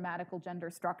variation in grammatical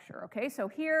gender structure. Okay, so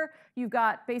here you've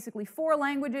got basically 4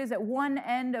 languages at one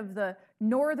end of the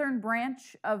northern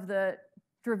branch of the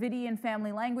Dravidian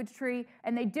family language tree,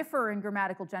 and they differ in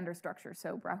grammatical gender structure.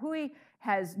 So Brahui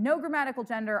has no grammatical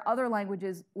gender. Other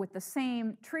languages with the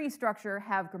same tree structure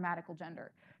have grammatical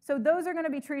gender. So those are going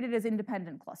to be treated as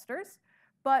independent clusters.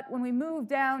 But when we move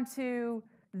down to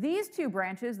these 2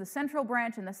 branches, the central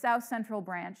branch and the south central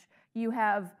branch, you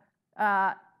have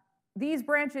these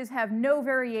branches have no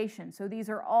variation. So these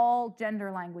are all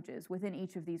gender languages within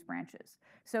each of these branches.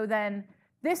 So then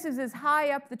this is as high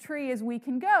up the tree as we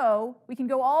can go. We can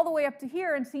go all the way up to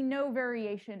here and see no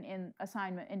variation in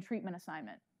assignment, in treatment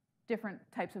assignment, different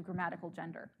types of grammatical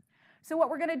gender. So what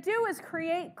we're going to do is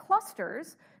create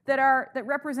clusters that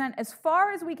represent as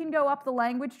far as we can go up the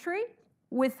language tree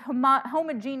with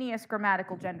homogeneous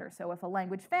grammatical gender. So if a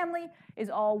language family is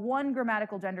all one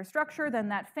grammatical gender structure, then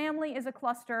that family is a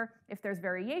cluster. If there's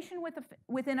variation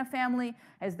within a family,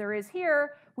 as there is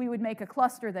here, we would make a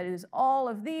cluster that is all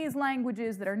of these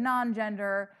languages that are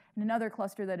non-gender, and another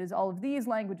cluster that is all of these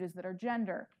languages that are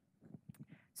gender.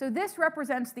 So this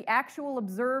represents the actual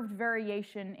observed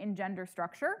variation in gender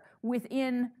structure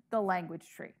within the language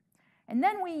tree. And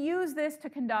then we use this to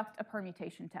conduct a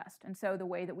permutation test. And so the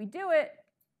way that we do it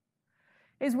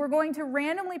is we're going to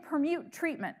randomly permute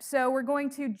treatment. So we're going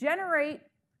to generate,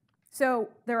 so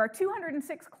there are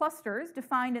 206 clusters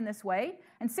defined in this way,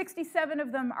 and 67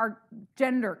 of them are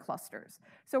gender clusters.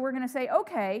 So we're going to say,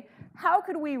 okay, how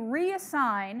could we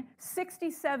reassign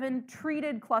 67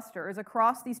 treated clusters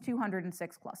across these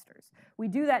 206 clusters? We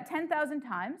do that 10,000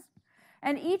 times.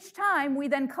 And each time, we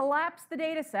then collapse the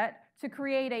data set to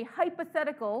create a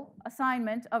hypothetical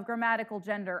assignment of grammatical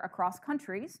gender across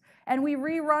countries. And we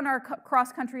rerun our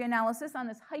cross-country analysis on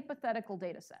this hypothetical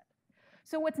data set.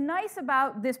 So what's nice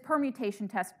about this permutation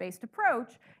test-based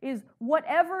approach is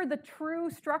whatever the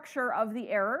true structure of the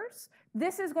errors,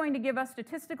 this is going to give us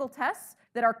statistical tests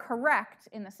that are correct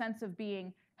in the sense of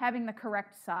having the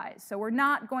correct size. So we're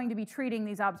not going to be treating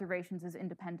these observations as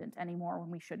independent anymore when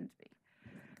we shouldn't be.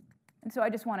 And so I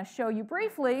just want to show you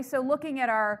briefly. So looking at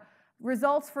our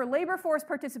results for labor force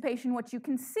participation, what you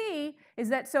can see is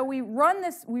that so we run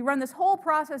this whole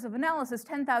process of analysis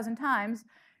 10,000 times,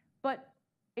 but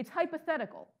it's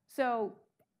hypothetical. So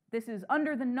this is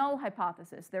under the null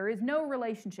hypothesis. There is no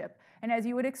relationship. And as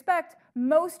you would expect,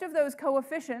 most of those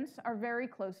coefficients are very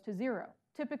close to 0.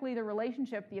 Typically, the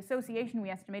relationship, the association we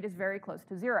estimate, is very close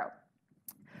to 0.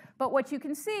 But what you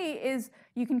can see is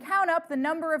you can count up the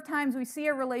number of times we see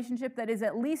a relationship that is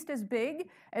at least as big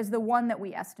as the one that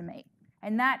we estimate.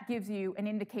 And that gives you an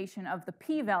indication of the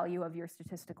p-value of your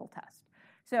statistical test.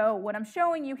 So what I'm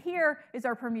showing you here is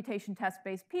our permutation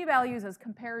test-based p-values as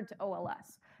compared to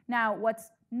OLS. Now,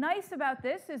 what's nice about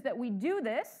this is that we do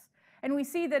this, and we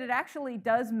see that it actually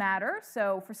does matter.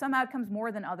 So for some outcomes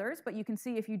more than others, but you can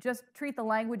see if you just treat the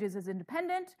languages as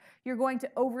independent, you're going to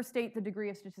overstate the degree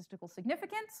of statistical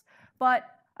significance. But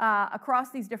across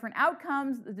these different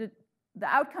outcomes, the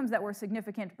outcomes that were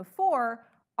significant before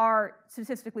are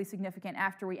statistically significant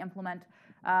after we implement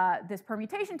this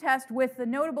permutation test, with the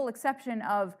notable exception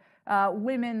of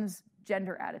women's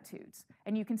gender attitudes.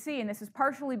 And you can see, and this is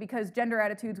partially because gender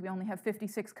attitudes, we only have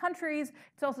 56 countries.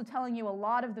 It's also telling you a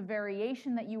lot of the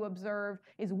variation that you observe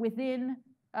is within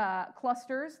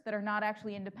clusters that are not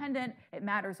actually independent. It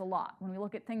matters a lot. When we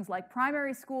look at things like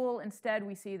primary school, instead,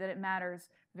 we see that it matters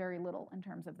very little in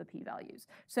terms of the p-values.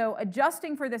 So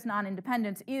adjusting for this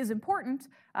non-independence is important,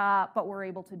 but we're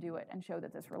able to do it and show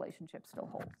that this relationship still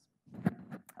holds.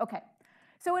 Okay.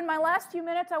 So in my last few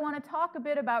minutes, I want to talk a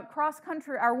bit about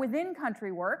cross-country, our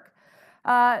within-country work.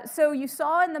 So you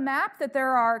saw in the map that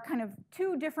there are kind of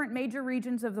 2 different major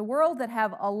regions of the world that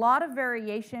have a lot of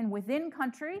variation within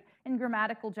country in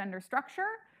grammatical gender structure,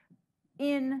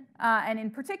 and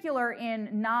in particular in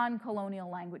non-colonial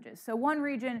languages. So one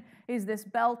region is this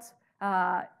belt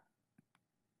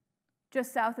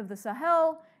just south of the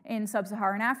Sahel, in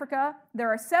sub-Saharan Africa. There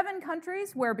are 7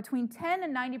 countries where between 10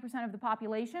 and 90% of the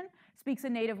population speaks a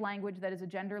native language that is a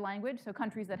gender language, so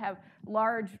countries that have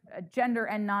large gender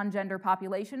and non-gender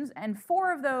populations, and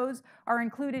 4 of those are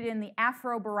included in the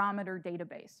Afrobarometer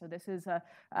database. So this is a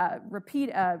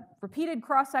repeated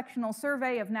cross-sectional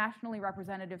survey of nationally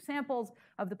representative samples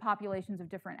of the populations of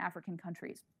different African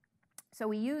countries. So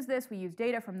we use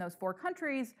data from those 4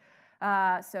 countries.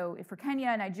 So for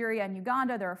Kenya, Nigeria, and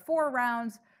Uganda, there are 4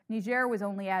 rounds. Niger was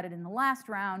only added in the last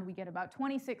round. We get about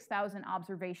 26,000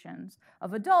 observations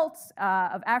of adults,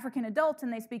 of African adults,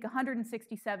 and they speak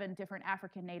 167 different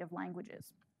African native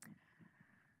languages.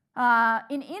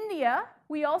 In India,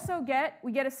 we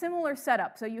get a similar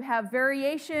setup. So you have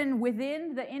variation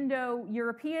within the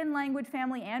Indo-European language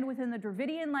family and within the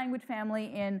Dravidian language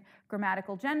family in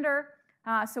grammatical gender.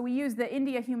 So we use the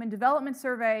India Human Development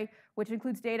Survey, which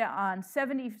includes data on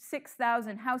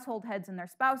 76,000 household heads and their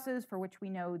spouses, for which we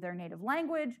know their native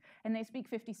language, and they speak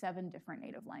 57 different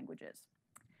native languages.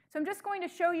 So I'm just going to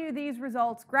show you these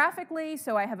results graphically.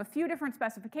 So I have a few different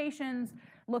specifications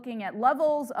looking at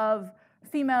levels of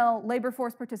female labor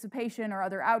force participation or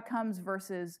other outcomes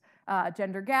versus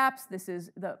gender gaps.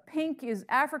 The pink is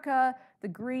Africa, the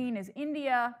green is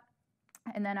India,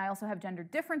 and then I also have gender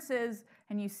differences,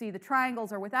 and you see the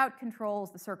triangles are without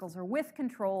controls, the circles are with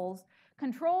controls.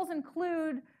 Controls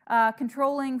include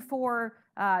controlling for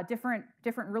different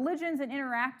religions and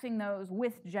interacting those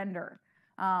with gender.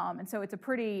 And so it's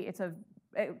a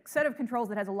set of controls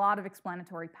that has a lot of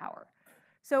explanatory power.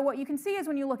 So what you can see is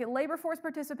when you look at labor force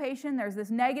participation, there's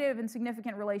this negative and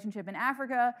significant relationship in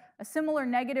Africa, a similar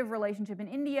negative relationship in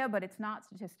India, but it's not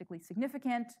statistically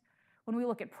significant. When we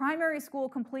look at primary school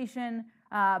completion,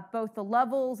 both the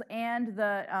levels and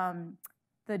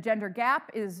the gender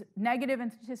gap is negative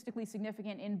and statistically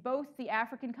significant in both the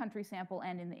African country sample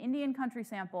and in the Indian country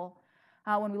sample.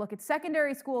 When we look at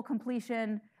secondary school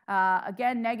completion,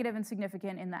 again, negative and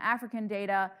significant in the African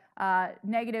data,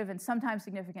 negative and sometimes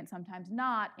significant, sometimes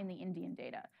not in the Indian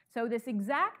data. So this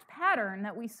exact pattern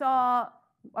that we saw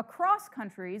across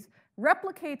countries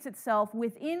replicates itself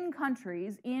within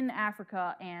countries in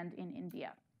Africa and in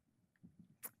India.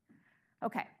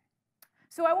 Okay,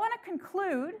 so I want to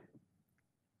conclude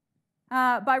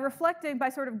by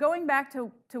sort of going back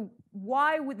to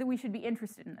why we should be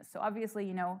interested in this. So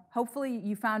obviously, hopefully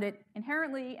you found it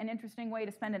inherently an interesting way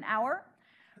to spend an hour,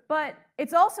 but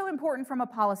it's also important from a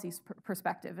policy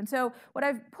perspective. And so what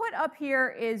I've put up here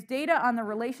is data on the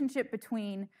relationship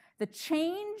between the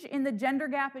change in the gender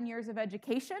gap in years of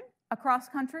education across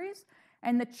countries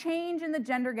and the change in the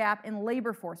gender gap in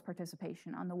labor force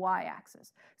participation on the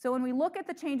y-axis. So when we look at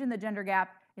the change in the gender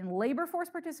gap in labor force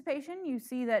participation, you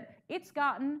see that it's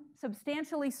gotten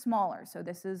substantially smaller. So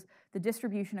this is the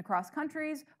distribution across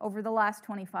countries over the last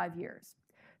 25 years.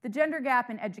 The gender gap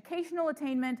in educational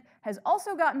attainment has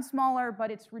also gotten smaller,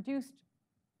 but it's reduced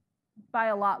by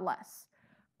a lot less.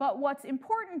 But what's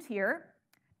important here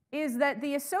is that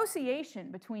the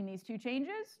association between these two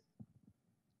changes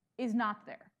is not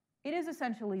there. It is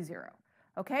essentially 0.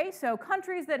 Okay, so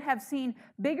countries that have seen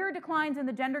bigger declines in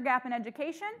the gender gap in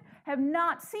education have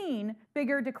not seen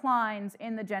bigger declines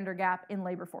in the gender gap in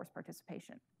labor force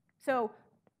participation. So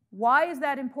why is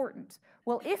that important?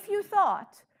 Well, if you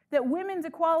thought that women's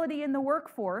equality in the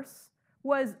workforce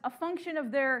was a function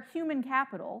of their human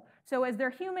capital, so as their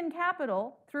human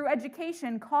capital, through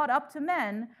education, caught up to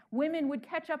men, women would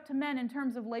catch up to men in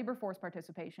terms of labor force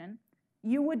participation,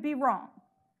 you would be wrong.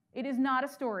 It is not a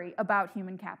story about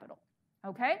human capital,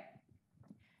 okay?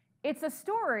 It's a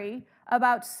story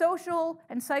about social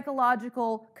and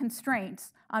psychological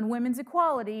constraints on women's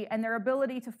equality and their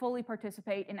ability to fully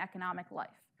participate in economic life.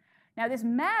 Now, this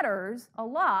matters a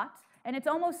lot, and it's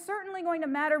almost certainly going to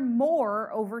matter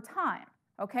more over time,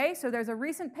 okay? So there's a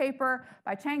recent paper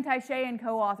by Chang Tai-Sheh and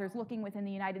co-authors looking within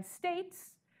the United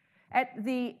States at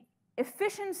the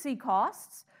efficiency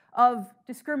costs of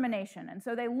discrimination. And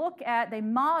so they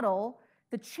model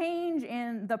the change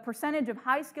in the percentage of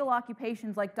high-skill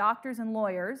occupations like doctors and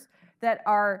lawyers that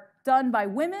are done by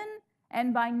women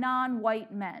and by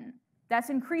non-white men. That's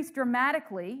increased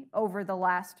dramatically over the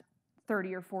last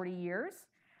 30 or 40 years.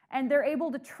 And they're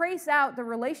able to trace out the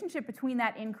relationship between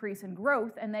that increase in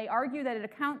growth, and they argue that it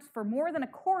accounts for more than a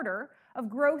quarter of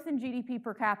growth in GDP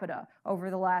per capita over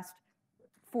the last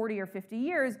 40 or 50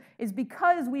 years, is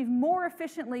because we've more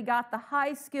efficiently got the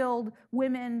high-skilled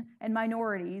women and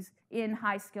minorities in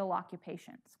high-skill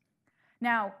occupations.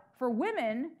 Now, for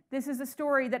women, this is a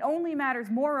story that only matters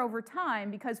more over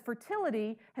time because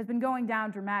fertility has been going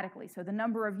down dramatically. So the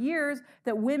number of years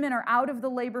that women are out of the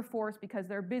labor force because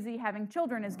they're busy having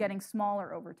children is getting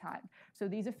smaller over time. So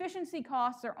these efficiency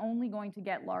costs are only going to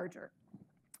get larger.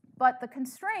 But the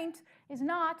constraint is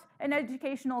not an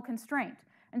educational constraint.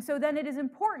 And so then it is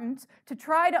important to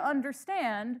try to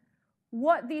understand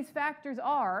what these factors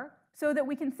are so that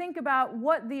we can think about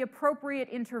what the appropriate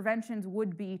interventions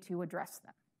would be to address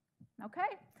them.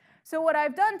 Okay? So what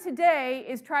I've done today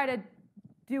is try to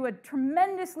do a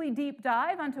tremendously deep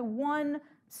dive onto one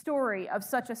story of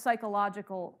such a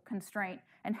psychological constraint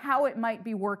and how it might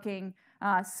be working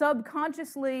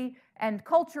subconsciously and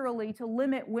culturally to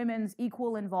limit women's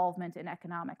equal involvement in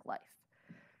economic life.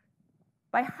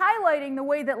 By highlighting the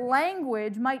way that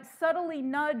language might subtly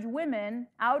nudge women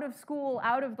out of school,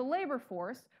 out of the labor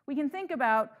force, we can think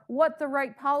about what the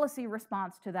right policy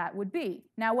response to that would be.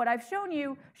 Now, what I've shown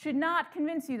you should not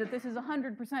convince you that this is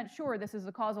 100% sure this is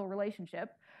a causal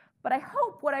relationship, but I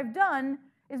hope what I've done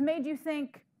is made you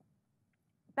think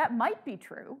that might be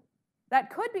true, that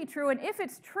could be true, and if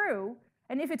it's true,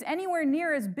 and if it's anywhere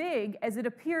near as big as it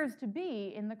appears to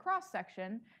be in the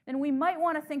cross-section, then we might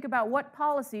want to think about what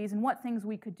policies and what things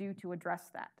we could do to address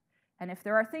that. And if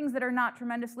there are things that are not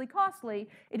tremendously costly,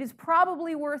 it is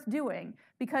probably worth doing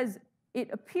because it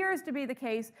appears to be the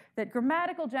case that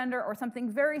grammatical gender, or something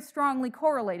very strongly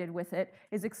correlated with it,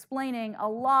 is explaining a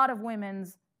lot of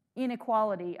women's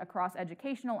inequality across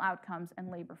educational outcomes and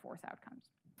labor force outcomes.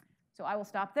 So I will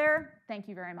stop there. Thank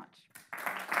you very much.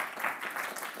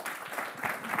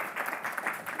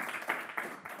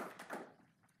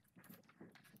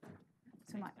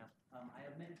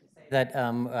 That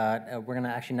we're going to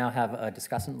actually now have a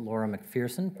discussant, Laura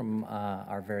McPherson, from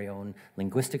our very own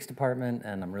linguistics department,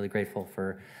 and I'm really grateful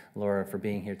for Laura for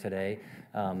being here today.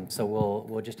 So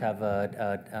we'll just have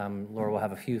Laura will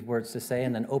have a few words to say,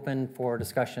 and then open for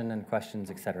discussion and questions,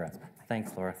 etc.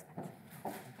 Thanks, Laura.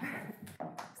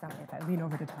 Sorry if I lean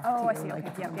over to talk to you. Oh, I see. Like,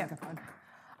 Okay. Yep.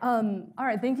 All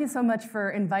right, thank you so much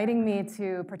for inviting me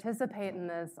to participate in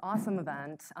this awesome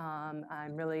event.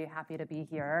 I'm really happy to be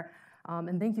here.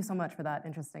 And thank you so much for that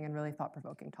interesting and really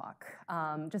thought-provoking talk.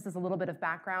 Just as a little bit of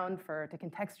background to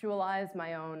contextualize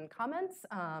my own comments,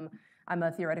 I'm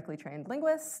a theoretically trained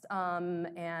linguist,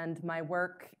 and my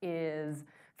work is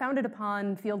founded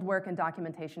upon fieldwork and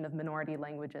documentation of minority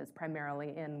languages,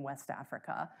 primarily in West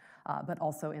Africa, but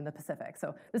also in the Pacific.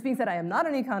 So this being said, I am not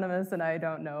an economist, and I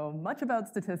don't know much about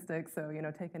statistics, so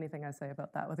take anything I say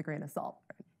about that with a grain of salt.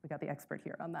 Right? We got the expert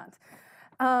here on that.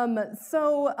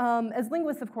 As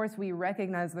linguists, of course, we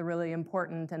recognize the really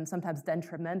important and sometimes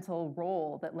detrimental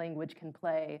role that language can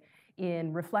play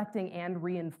in reflecting and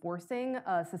reinforcing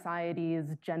a society's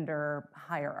gender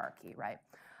hierarchy, right?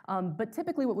 But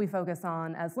typically what we focus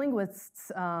on as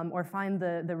linguists, or find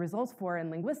the results for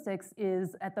in linguistics,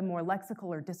 is at the more lexical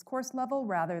or discourse level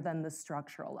rather than the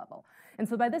structural level. And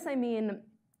so by this I mean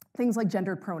things like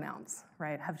gendered pronouns,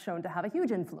 right, have shown to have a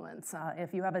huge influence.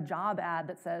 If you have a job ad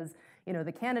that says,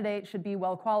 the candidate should be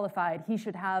well qualified, he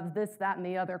should have this, that, and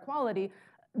the other quality,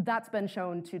 that's been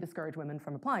shown to discourage women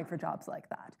from applying for jobs like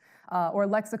that. Or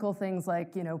lexical things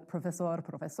like, professor,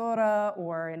 professora,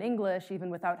 or in English, even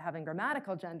without having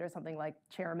grammatical gender, something like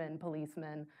chairman,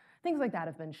 policeman, things like that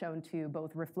have been shown to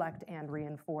both reflect and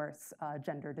reinforce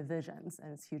gender divisions,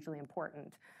 and it's hugely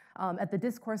important. At the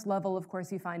discourse level, of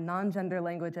course, you find non-gender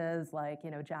languages like,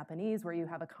 Japanese, where you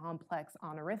have a complex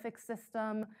honorific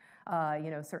system.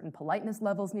 Certain politeness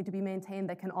levels need to be maintained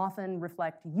that can often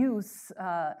reflect use,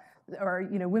 or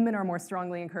women are more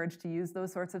strongly encouraged to use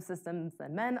those sorts of systems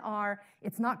than men are.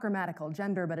 It's not grammatical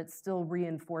gender, but it's still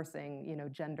reinforcing,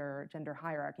 gender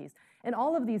hierarchies. And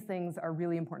all of these things are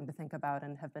really important to think about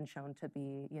and have been shown to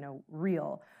be,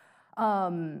 real.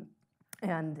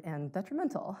 And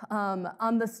detrimental.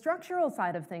 On the structural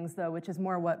side of things, though, which is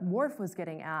more what Worf was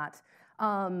getting at,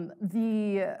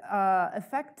 the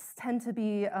effects tend to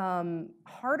be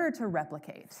harder to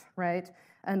replicate, right?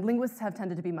 And linguists have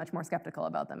tended to be much more skeptical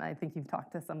about them. I think you've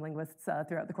talked to some linguists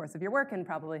throughout the course of your work and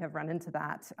probably have run into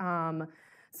that.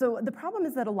 So the problem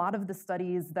is that a lot of the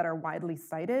studies that are widely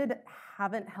cited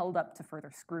haven't held up to further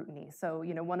scrutiny. So,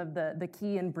 one of the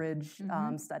Key and Bridge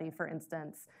study, for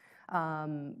instance,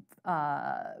 who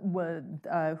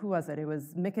was it? It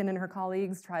was Micken and her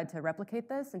colleagues tried to replicate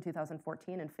this in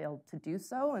 2014 and failed to do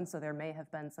so, and so there may have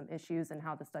been some issues in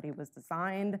how the study was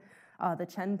designed. The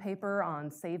Chen paper on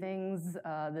savings,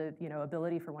 the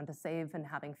ability for one to save and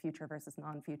having future versus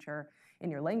non-future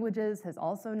in your languages has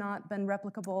also not been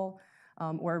replicable.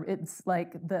 or it's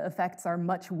like the effects are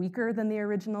much weaker than the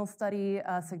original study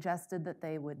suggested that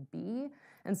they would be.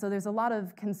 And so there's a lot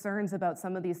of concerns about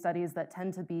some of these studies that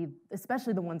tend to be,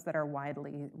 especially the ones that are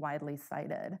widely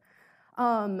cited.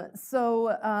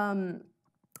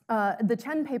 The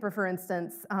Chen paper, for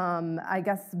instance, I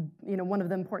guess one of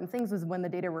the important things was when the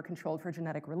data were controlled for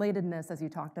genetic relatedness, as you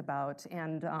talked about,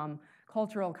 and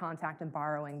cultural contact and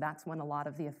borrowing. That's when a lot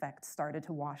of the effects started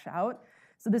to wash out.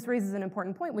 So this raises an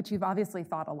important point, which you've obviously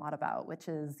thought a lot about, which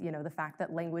is the fact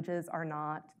that languages are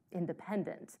not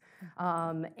independent.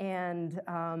 From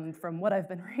what I've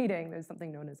been reading, there's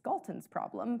something known as Galton's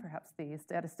problem. Perhaps the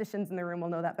statisticians in the room will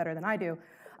know that better than I do.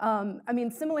 I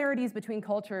mean, similarities between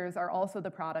cultures are also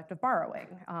the product of borrowing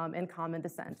and common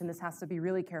descent, and this has to be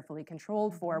really carefully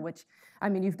controlled for, which, I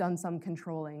mean, you've done some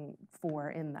controlling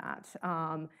for in that.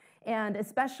 And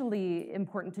especially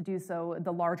important to do so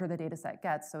the larger the data set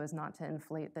gets, so as not to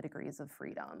inflate the degrees of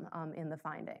freedom in the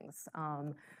findings.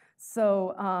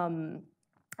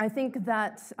 I think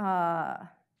that, I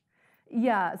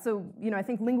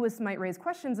think linguists might raise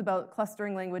questions about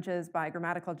clustering languages by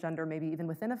grammatical gender, maybe even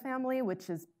within a family, which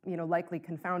is likely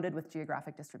confounded with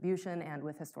geographic distribution and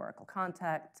with historical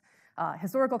contact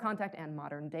and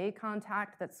modern day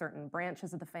contact, that certain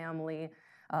branches of the family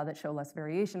that show less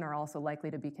variation are also likely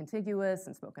to be contiguous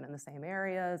and spoken in the same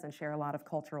areas and share a lot of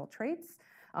cultural traits.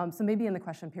 So maybe in the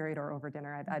question period or over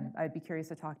dinner, I'd be curious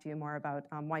to talk to you more about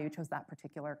why you chose that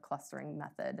particular clustering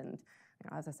method. And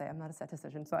as I say, I'm not a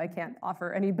statistician, so I can't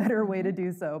offer any better way to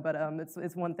do so, but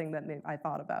it's one thing that I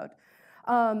thought about.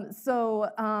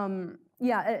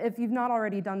 If you've not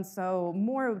already done so,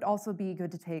 more it would also be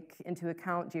good to take into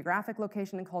account geographic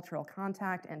location and cultural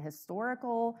contact and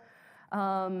historical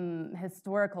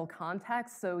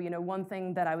context. So, one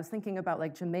thing that I was thinking about,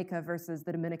 like Jamaica versus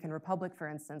the Dominican Republic, for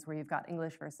instance, where you've got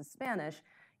English versus Spanish.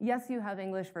 Yes, you have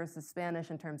English versus Spanish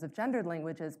in terms of gendered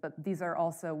languages, but these are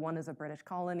also, one is a British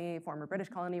colony, former British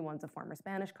colony, one's a former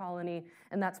Spanish colony,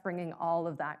 and that's bringing all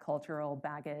of that cultural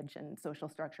baggage and social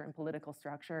structure and political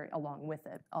structure along with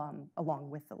it, along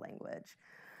with the language.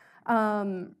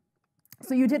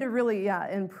 So you did a really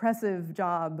impressive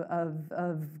job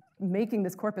of making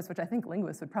this corpus, which I think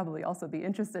linguists would probably also be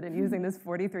interested in using. This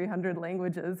 4,300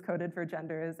 languages coded for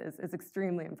gender is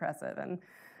extremely impressive, and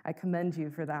I commend you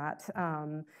for that.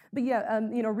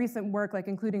 Recent work, like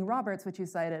including Roberts, which you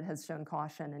cited, has shown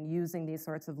caution in using these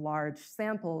sorts of large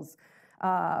samples,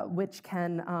 which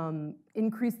can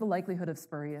increase the likelihood of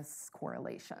spurious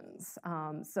correlations.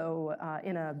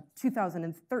 In a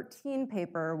 2013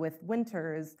 paper with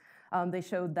Winters, they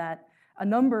showed that a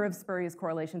number of spurious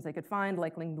correlations they could find,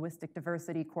 like linguistic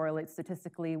diversity correlates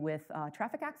statistically with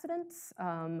traffic accidents,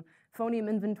 phoneme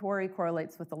inventory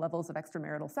correlates with the levels of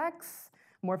extramarital sex,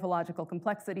 morphological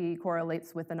complexity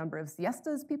correlates with the number of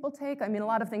siestas people take. I mean, a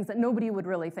lot of things that nobody would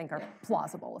really think are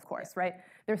plausible, of course, right?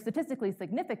 They're statistically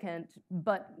significant,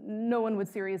 but no one would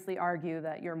seriously argue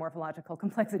that your morphological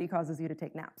complexity causes you to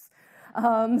take naps.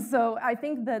 So I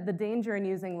think that the danger in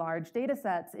using large data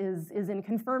sets is in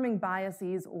confirming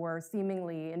biases or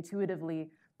seemingly intuitively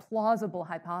plausible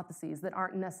hypotheses that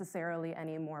aren't necessarily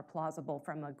any more plausible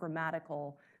from a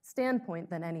grammatical standpoint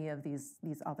than any of these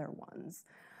other ones.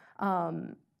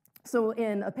 So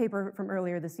in a paper from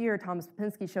earlier this year, Thomas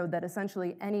Popinski showed that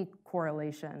essentially any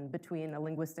correlation between a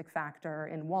linguistic factor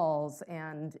in WALS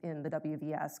and in the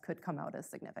WVS could come out as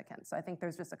significant. So I think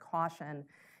there's just a caution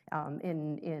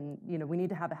we need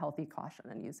to have a healthy caution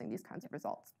in using these kinds of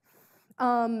results.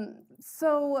 And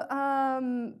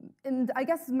I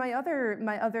guess my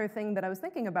other thing that I was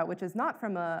thinking about, which is not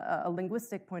from a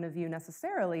linguistic point of view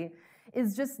necessarily,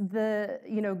 is just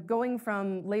going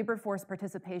from labor force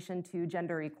participation to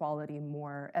gender equality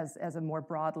more as a more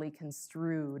broadly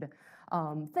construed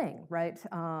thing, right?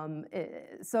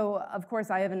 So of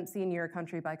course I haven't seen your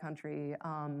country by country,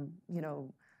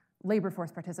 labor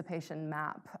force participation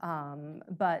map,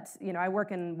 but I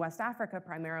work in West Africa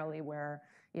primarily, where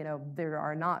there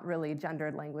are not really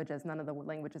gendered languages. None of the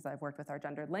languages I've worked with are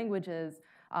gendered languages.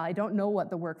 I don't know what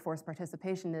the workforce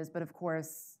participation is, but of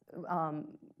course,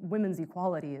 women's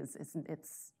equality it's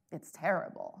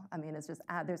terrible. I mean, it's just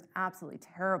there's absolutely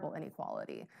terrible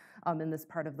inequality in this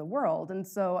part of the world, and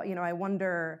so I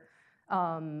wonder,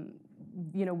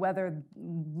 whether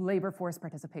labor force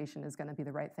participation is going to be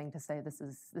the right thing to say this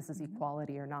is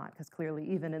equality or not, because clearly,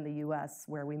 even in the U.S.,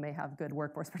 where we may have good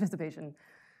workforce participation,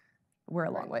 we're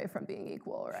a long way from being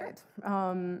equal, right?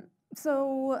 Sure.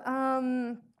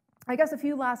 I guess a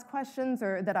few last questions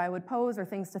that I would pose, or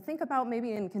things to think about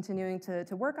maybe in continuing to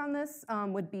work on this,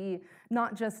 would be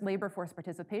not just labor force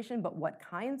participation, but what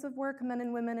kinds of work men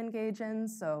and women engage in.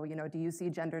 So, do you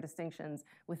see gender distinctions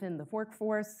within the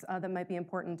workforce that might be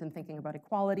important in thinking about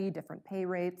equality, different pay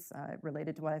rates,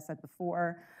 related to what I said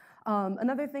before?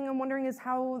 Another thing I'm wondering is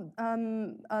how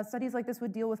studies like this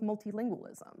would deal with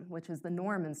multilingualism, which is the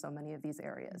norm in so many of these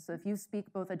areas. So if you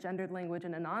speak both a gendered language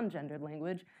and a non-gendered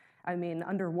language, I mean,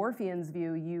 under Worfian's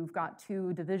view, you've got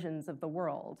two divisions of the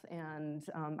world, and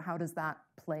how does that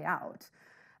play out?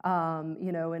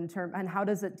 And how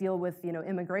does it deal with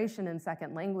immigration in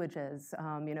second languages?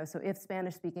 So if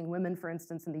Spanish-speaking women, for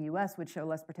instance, in the U.S. would show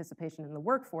less participation in the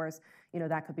workforce,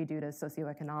 that could be due to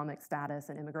socioeconomic status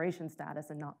and immigration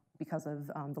status, and not because of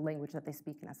the language that they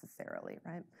speak necessarily,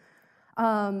 right?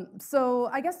 So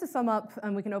I guess to sum up,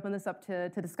 we can open this up to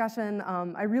discussion.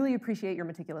 I really appreciate your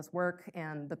meticulous work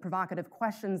and the provocative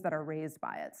questions that are raised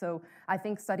by it. So I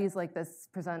think studies like this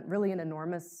present really an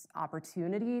enormous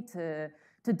opportunity to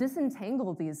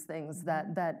disentangle these things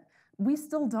that we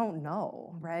still don't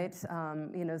know, right?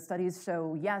 Studies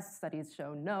show yes, studies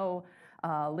show no.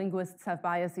 Linguists have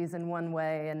biases in one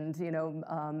way, and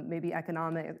maybe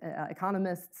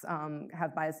economists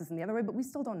have biases in the other way, but we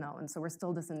still don't know, and so we're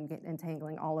still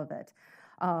disentangling all of it.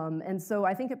 And so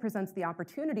I think it presents the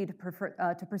opportunity to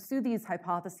pursue these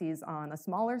hypotheses on a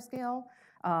smaller scale,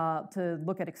 to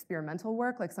look at experimental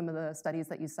work, like some of the studies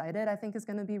that you cited, I think is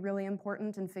going to be really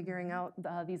important in figuring out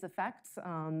these effects.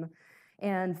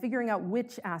 And figuring out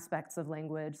which aspects of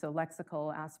language, so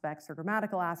lexical aspects or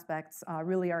grammatical aspects,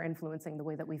 really are influencing the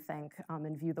way that we think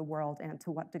and view the world, and to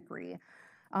what degree.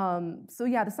 So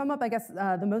yeah, to sum up, I guess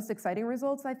the most exciting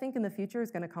results, I think, in the future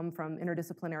is going to come from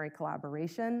interdisciplinary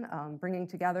collaboration, bringing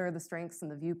together the strengths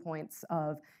and the viewpoints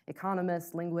of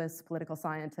economists, linguists, political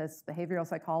scientists, behavioral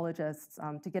psychologists,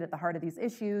 to get at the heart of these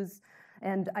issues.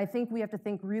 And I think we have to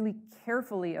think really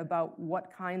carefully about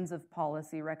what kinds of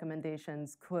policy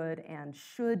recommendations could and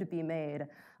should be made,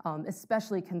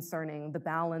 especially concerning the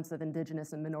balance of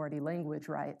Indigenous and minority language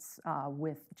rights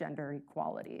with gender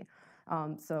equality.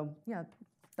 So yeah,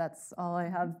 that's all I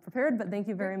have prepared, but thank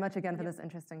you very much again for this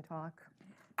interesting talk.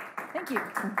 Thank you.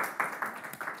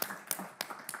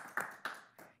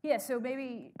 Yeah, so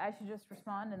maybe I should just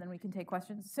respond and then we can take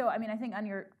questions. So, I mean, I think on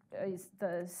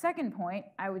the second point,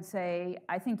 I would say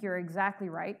I think you're exactly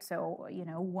right. So,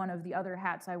 one of the other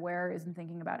hats I wear is in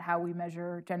thinking about how we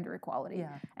measure gender equality.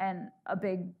 Yeah. And a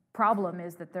big problem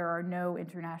is that there are no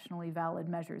internationally valid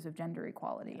measures of gender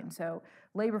equality. And so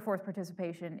labor force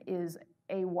participation is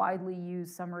a widely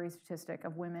used summary statistic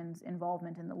of women's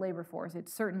involvement in the labor force.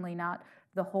 It's certainly not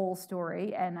the whole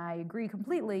story, and I agree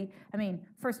completely. I mean,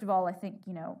 first of all, I think,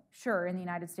 sure, in the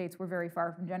United States, we're very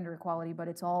far from gender equality, but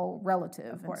it's all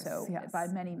relative. Of course, and so yes. by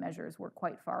many measures, we're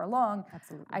quite far along.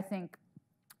 Absolutely. I think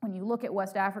when you look at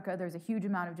West Africa, there's a huge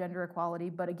amount of gender equality,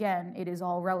 but again, it is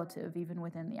all relative, even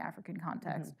within the African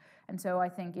context. Mm-hmm. And so I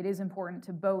think it is important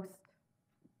to both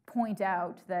point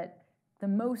out that the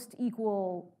most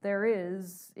equal there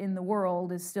is in the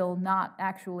world is still not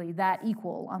actually that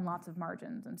equal on lots of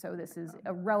margins. And so this is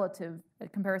a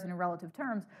comparison in relative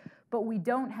terms, but we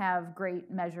don't have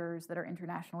great measures that are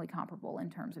internationally comparable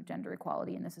in terms of gender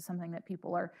equality. And this is something that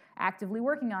people are actively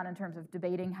working on in terms of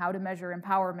debating how to measure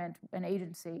empowerment and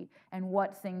agency and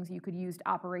what things you could use to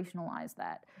operationalize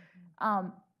that. Mm-hmm.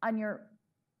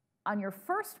 On your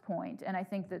first point, and I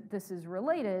think that this is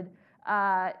related,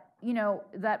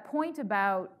 that point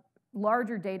about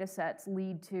larger data sets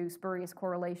lead to spurious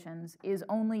correlations is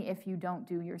only if you don't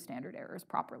do your standard errors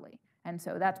properly. And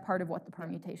so that's part of what the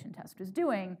permutation test is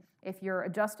doing. If you're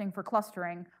adjusting for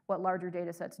clustering, what larger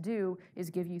data sets do is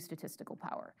give you statistical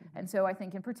power. Mm-hmm. And so I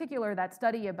think in particular that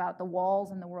study about the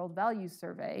walls in the World Values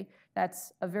Survey,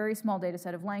 that's a very small data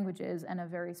set of languages and a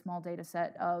very small data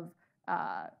set of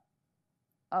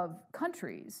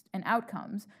countries and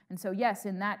outcomes. And so yes,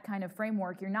 in that kind of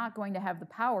framework, you're not going to have the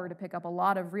power to pick up a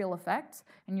lot of real effects,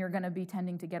 and you're going to be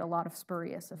tending to get a lot of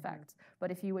spurious effects. But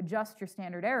if you adjust your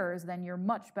standard errors, then you're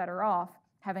much better off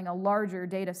having a larger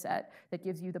data set that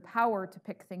gives you the power to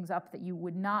pick things up that you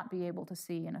would not be able to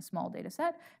see in a small data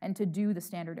set, and to do the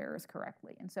standard errors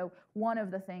correctly. And so one of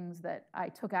the things that I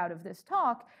took out of this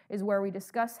talk is where we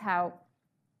discuss how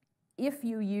if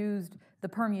you used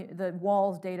the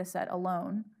walls data set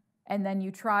alone, and then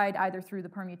you tried either through the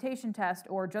permutation test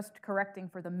or just correcting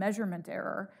for the measurement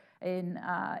error in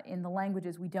the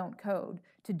languages we don't code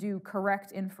to do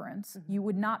correct inference, mm-hmm. you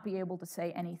would not be able to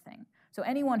say anything. So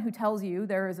anyone who tells you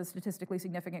there is a statistically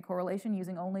significant correlation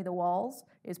using only the walls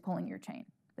is pulling your chain.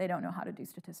 They don't know how to do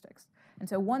statistics. And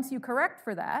so once you correct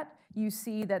for that, you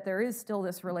see that there is still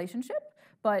this relationship,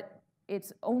 but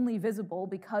it's only visible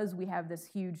because we have this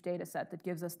huge data set that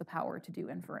gives us the power to do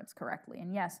inference correctly.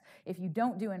 And yes, if you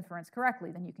don't do inference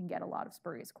correctly, then you can get a lot of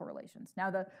spurious correlations. Now,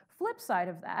 the flip side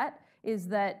of that is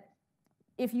that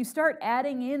if you start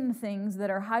adding in things that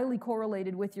are highly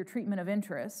correlated with your treatment of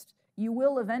interest, you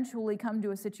will eventually come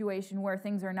to a situation where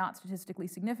things are not statistically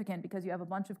significant because you have a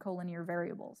bunch of collinear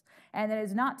variables. And it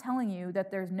is not telling you that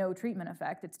there's no treatment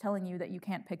effect, it's telling you that you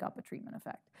can't pick up a treatment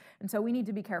effect. And so we need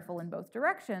to be careful in both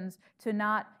directions to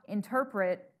not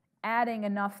interpret adding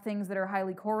enough things that are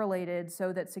highly correlated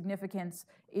so that significance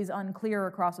is unclear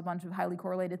across a bunch of highly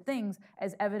correlated things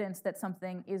as evidence that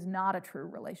something is not a true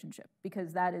relationship,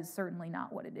 because that is certainly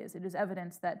not what it is. It is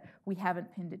evidence that we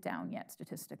haven't pinned it down yet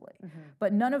statistically.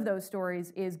 But none of those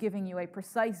stories is giving you a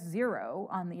precise zero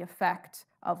on the effect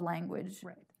of language.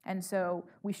 Right. And so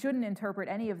we shouldn't interpret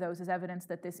any of those as evidence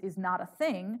that this is not a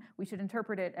thing. We should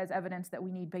interpret it as evidence that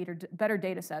we need better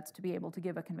data sets to be able to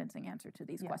give a convincing answer to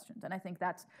these questions. And I think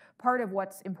that's part of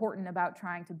what's important about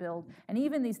trying to build, and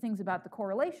even these things about the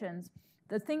correlations,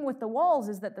 the thing with the walls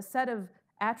is that the set of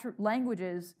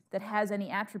languages that has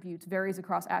any attributes varies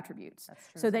across attributes. That's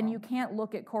true so as then well. you can't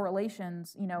look at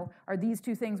correlations, are these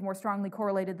two things more strongly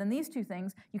correlated than these two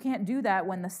things? You can't do that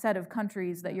when the set of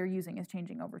countries that you're using is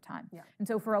changing over time. Yeah. And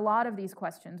so for a lot of these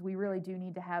questions, we really do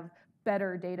need to have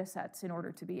better data sets in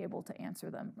order to be able to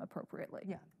answer them appropriately.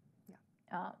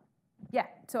 Yeah.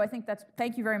 So I think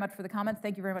thank you very much for the comments.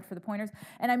 Thank you very much for the pointers.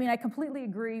 And I mean, I completely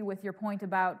agree with your point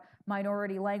about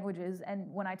minority languages.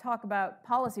 And when I talk about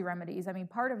policy remedies, I mean,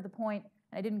 part of the point,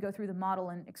 and I didn't go through the model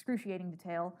in excruciating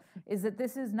detail, is that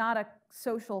this is not a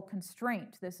social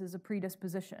constraint. This is a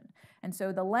predisposition. And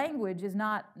so the language is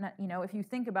not, if you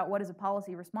think about what is a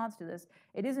policy response to this,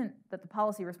 it isn't that the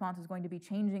policy response is going to be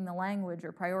changing the language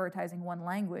or prioritizing one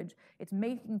language. It's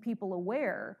making people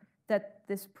aware that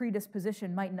this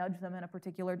predisposition might nudge them in a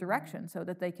particular direction so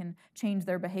that they can change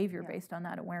their behavior based on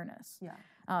that awareness. Yeah.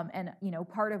 And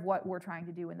part of what we're trying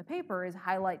to do in the paper is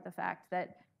highlight the fact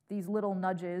that these little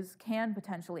nudges can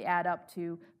potentially add up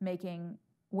to making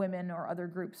women or other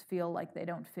groups feel like they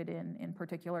don't fit in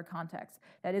particular contexts.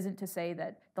 That isn't to say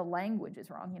that the language is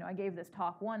wrong. I gave this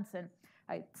talk once, and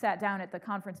I sat down at the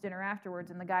conference dinner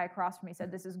afterwards, and the guy across from me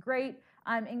said, "This is great.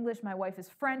 I'm English, my wife is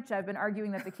French. I've been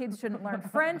arguing that the kids shouldn't learn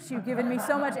French. You've given me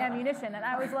so much ammunition." And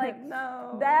I was like,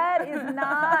 no, that is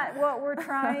not what we're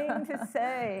trying to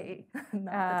say.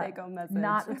 Not the take-home message.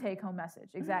 Not the take-home message,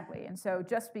 exactly. And so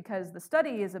just because the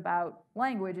study is about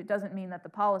language, it doesn't mean that the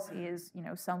policy is,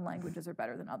 some languages are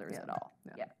better than others at all.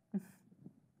 Yeah.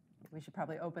 We should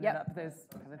probably open it up. There's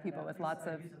people with lots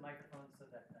of... Use the microphone so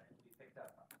that it will be picked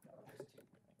up.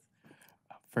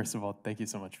 First of all, thank you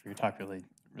so much for your talk.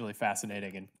 Really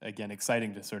fascinating, and again,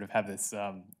 exciting to sort of have this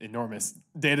enormous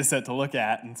data set to look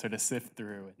at and sort of sift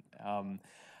through.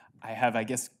 I have, I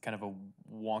guess, kind of a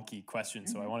wonky question,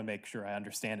 so I want to make sure I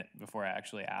understand it before I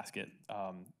actually ask it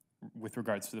with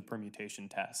regards to the permutation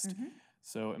test.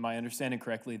 So am I understanding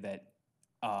correctly that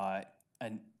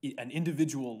an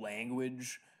individual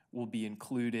language will be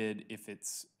included if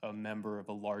it's a member of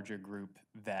a larger group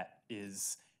that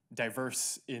is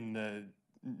diverse in the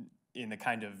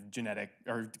kind of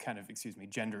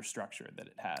gender structure that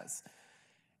it has?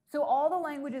 So all the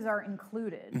languages are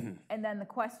included, and then the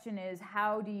question is,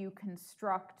 how do you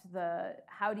construct the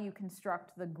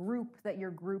group that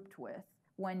you're grouped with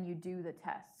when you do the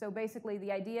test? So basically,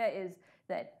 the idea is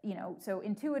that so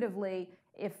intuitively,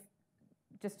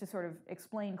 just to sort of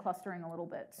explain clustering a little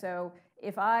bit. So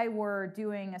if I were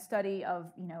doing a study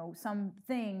of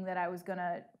something that I was going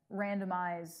to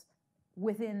randomize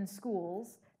within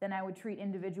schools, then I would treat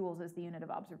individuals as the unit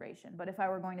of observation. But if I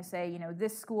were going to say,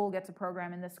 this school gets a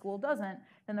program and this school doesn't,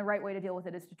 then the right way to deal with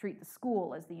it is to treat the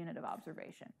school as the unit of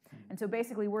observation. And so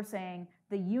basically we're saying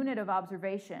the unit of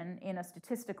observation in a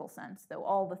statistical sense, though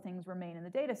all the things remain in the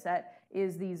data set,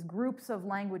 is these groups of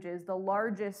languages, the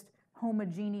largest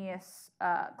homogeneous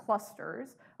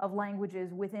clusters of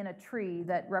languages within a tree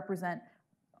that represent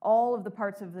all of the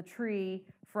parts of the tree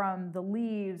from the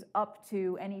leaves up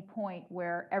to any point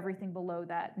where everything below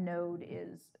that node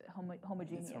is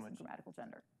homogeneous in grammatical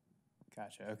gender.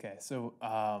 Gotcha. Okay. So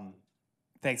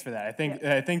thanks for that. I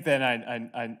think then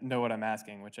I know what I'm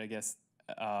asking, which I guess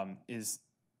is,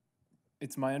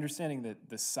 it's my understanding that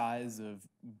the size of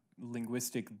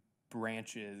linguistic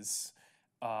branches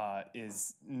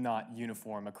is not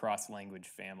uniform across language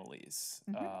families.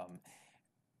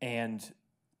 And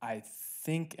I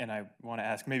think, and I want to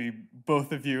ask maybe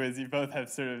both of you, as you both have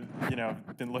sort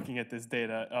of, been looking at this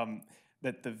data,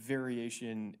 that the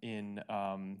variation in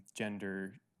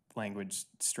gender language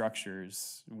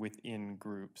structures within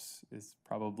groups is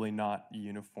probably not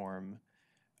uniform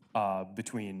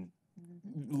between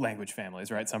language families,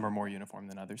 right? Some are more uniform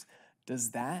than others.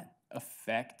 Does that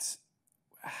affect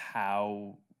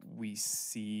how we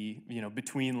see,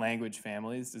 between language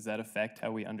families? Does that affect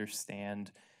how we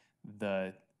understand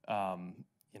the,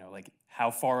 like how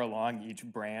far along each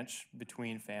branch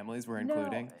between families we're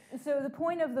including? No. So the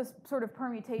point of this sort of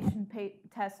permutation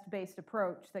test-based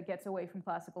approach that gets away from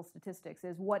classical statistics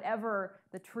is whatever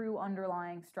the true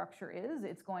underlying structure is,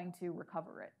 it's going to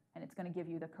recover it, and it's going to give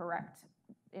you the correct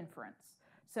inference.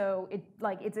 So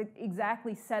it's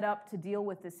exactly set up to deal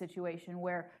with this situation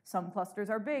where some clusters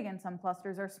are big and some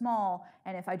clusters are small.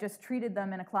 And if I just treated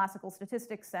them in a classical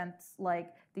statistics sense,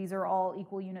 like these are all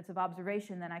equal units of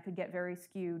observation, then I could get very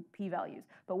skewed p-values.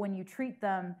 But when you treat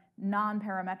them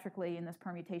non-parametrically in this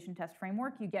permutation test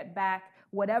framework, you get back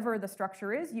whatever the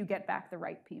structure is, you get back the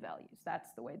right p-values.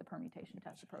 That's the way the permutation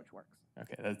test approach works.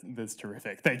 Okay, that's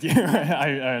terrific. Thank you.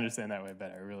 I understand that way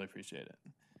better. I really appreciate it.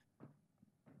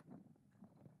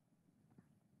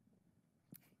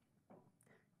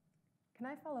 Can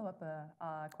I follow up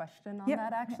a question on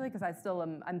that, actually? Because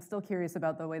I'm still curious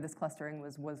about the way this clustering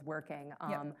was working.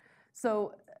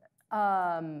 So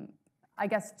I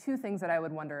guess two things that I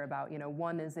would wonder about.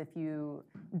 One is if you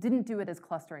didn't do it as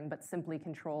clustering, but simply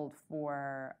controlled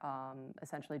for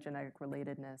essentially genetic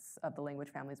relatedness of the language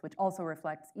families, which also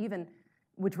reflects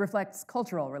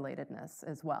cultural relatedness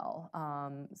as well.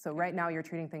 So right now you're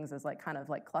treating things as kind of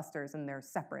like clusters, and they're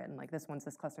separate, and like this one's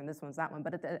this cluster and this one's that one,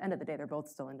 but at the end of the day, they're both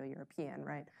still Indo-European,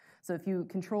 right? So if you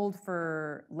controlled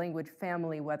for language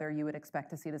family, whether you would expect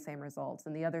to see the same results.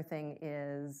 And the other thing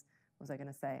is, what was I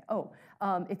gonna say?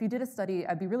 If you did a study,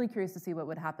 I'd be really curious to see what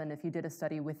would happen if you did a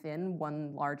study within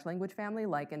one large language family,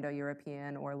 like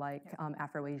Indo-European or like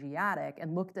Afro-Asiatic,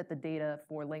 and looked at the data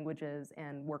for languages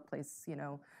and workplace,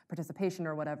 participation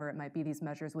or whatever it might be, these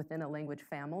measures within a language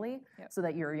family, so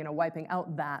that you're, wiping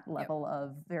out that level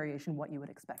of variation, what you would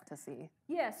expect to see.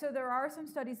 Yeah, so there are some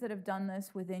studies that have done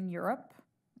this within Europe,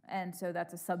 and so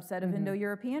that's a subset of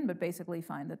Indo-European, but basically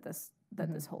find that this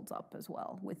this holds up as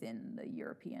well within the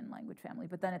European language family.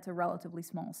 But then it's a relatively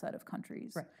small set of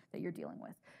countries that you're dealing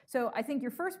with. So I think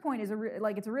your first point is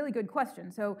it's a really good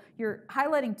question. So you're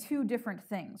highlighting two different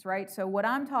things, right? So what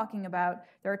I'm talking about,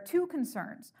 there are two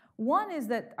concerns. One is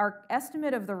that our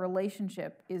estimate of the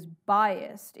relationship is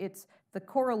biased. The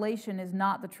correlation is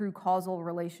not the true causal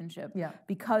relationship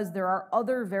because there are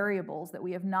other variables that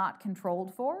we have not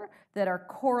controlled for that are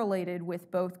correlated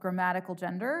with both grammatical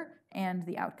gender and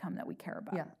the outcome that we care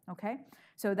about. Okay?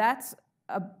 So that's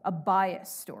a bias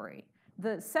story.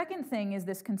 The second thing is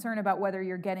this concern about whether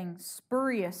you're getting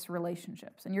spurious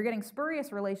relationships. And you're getting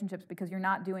spurious relationships because you're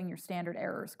not doing your standard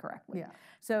errors correctly.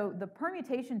 So the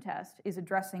permutation test is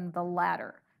addressing the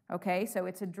latter. Okay? So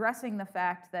it's addressing the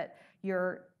fact that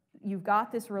you've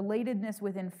got this relatedness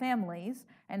within families,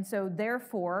 and so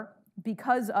therefore,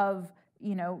 because of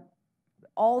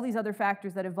all these other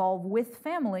factors that evolve with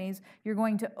families, you're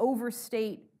going to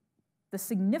overstate the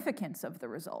significance of the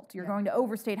result. You're going to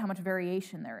overstate how much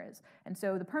variation there is. And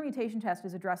so the permutation test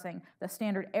is addressing the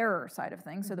standard error side of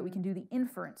things so that we can do the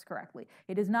inference correctly.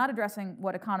 It is not addressing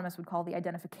what economists would call the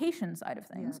identification side of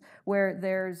things, where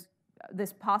there's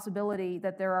this possibility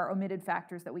that there are omitted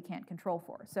factors that we can't control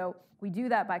for. So we do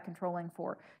that by controlling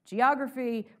for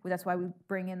geography. That's why we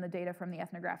bring in the data from the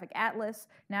ethnographic atlas.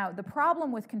 Now, the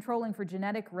problem with controlling for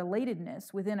genetic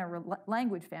relatedness within a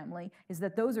language family is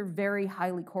that those are very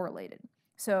highly correlated.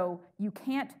 So you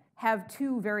can't have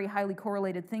two very highly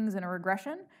correlated things in a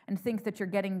regression and think that you're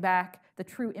getting back the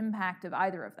true impact of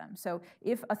either of them. So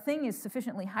if a thing is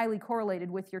sufficiently highly correlated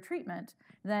with your treatment,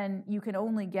 then you can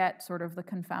only get sort of the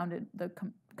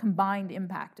combined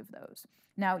impact of those.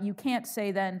 Now, you can't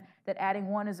say then that adding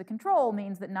one as a control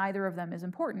means that neither of them is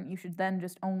important. You should then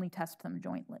just only test them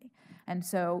jointly. And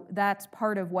so that's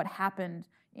part of what happened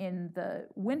in the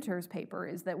Winters paper,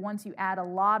 is that once you add a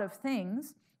lot of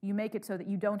things, you make it so that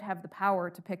you don't have the power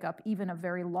to pick up even a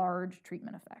very large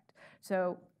treatment effect.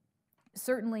 So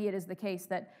certainly it is the case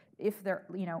that if there,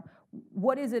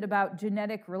 what is it about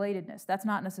genetic relatedness? That's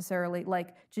not necessarily,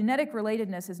 genetic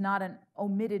relatedness is not an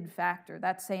omitted factor.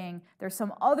 That's saying there's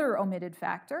some other omitted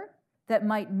factor that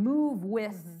might move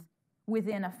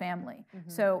within a family.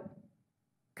 So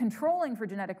controlling for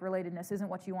genetic relatedness isn't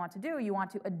what you want to do. You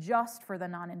want to adjust for the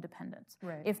non-independence.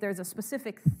 If there's a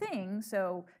specific thing,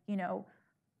 so,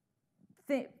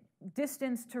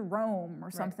 distance to Rome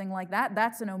or something like that,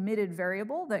 that's an omitted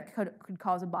variable that could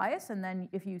cause a bias, and then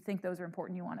if you think those are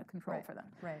important, you want to control for them.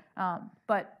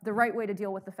 But the right way to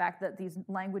deal with the fact that these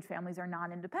language families are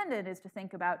non-independent is to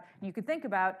think about, and you could think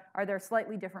about, are there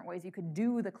slightly different ways you could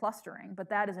do the clustering, but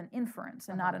that is an inference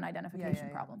and not an identification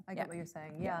problem. I get what you're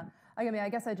saying, I mean, I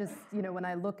guess I just, when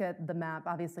I look at the map,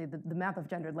 obviously the map of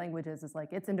gendered languages is like,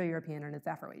 it's Indo-European and it's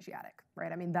Afro-Asiatic,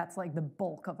 right? I mean, that's like the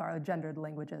bulk of our gendered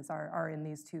languages are in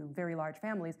these two very large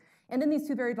families. And in these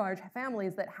two very large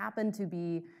families that happen to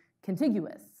be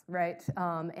contiguous, right?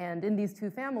 And in these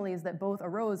two families that both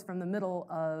arose from the middle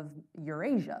of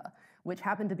Eurasia, which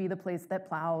happened to be the place that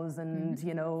plows and,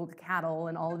 cattle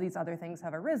and all of these other things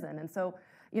have arisen. And so,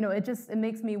 it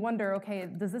makes me wonder, okay,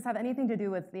 does this have anything to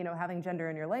do with, having gender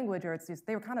in your language, or it's just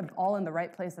they were kind of all in the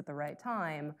right place at the right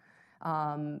time,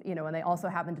 and they also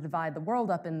happen to divide the world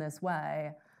up in this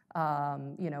way.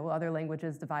 Other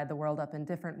languages divide the world up in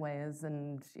different ways,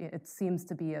 and it seems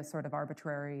to be a sort of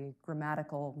arbitrary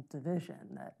grammatical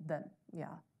division that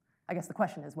I guess the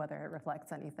question is whether it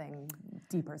reflects anything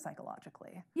deeper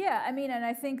psychologically. Yeah, I mean, and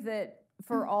I think that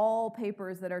for all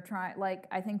papers that are trying,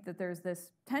 I think that there's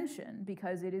this tension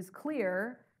because it is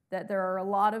clear that there are a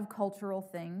lot of cultural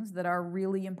things that are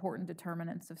really important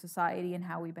determinants of society and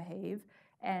how we behave.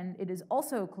 And it is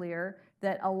also clear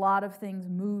that a lot of things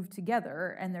move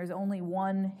together, and there's only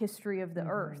one history of the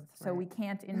Earth. So we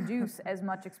can't induce as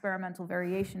much experimental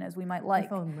variation as we might like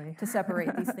to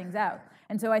separate these things out.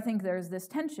 And so I think there's this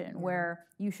tension where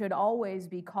you should always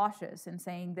be cautious in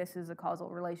saying this is a causal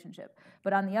relationship.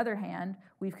 But on the other hand,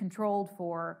 we've controlled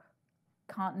for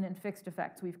continent fixed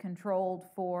effects. We've controlled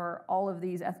for all of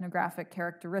these ethnographic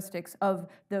characteristics of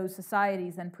those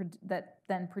societies that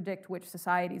then predict which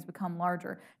societies become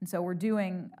larger. And so we're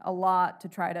doing a lot to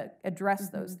try to address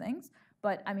those things.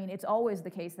 But I mean, it's always the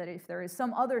case that if there is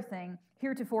some other thing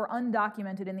heretofore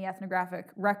undocumented in the ethnographic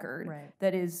record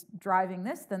that is driving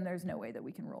this, then there's no way that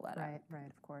we can rule that out. Right,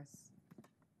 of course.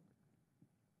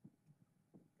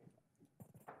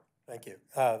 Thank you.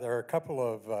 There are a couple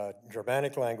of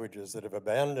Germanic languages that have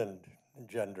abandoned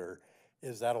gender.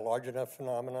 Is that a large enough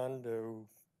phenomenon to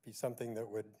be something that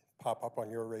would pop up on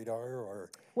your radar? Or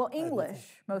well, English,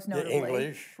 most notably.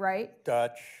 English, right?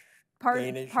 Dutch,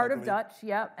 Danish. Part of Dutch,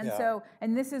 yep. And so,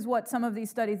 and this is what some of these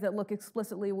studies that look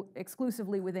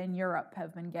exclusively within Europe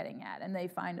have been getting at, and they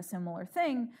find a similar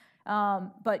thing.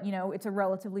 But it's a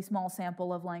relatively small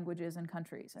sample of languages and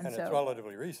countries, and so, it's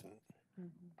relatively recent.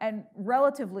 And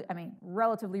relatively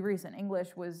recent.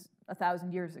 English was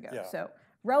 1,000 years ago, so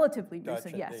relatively Dutch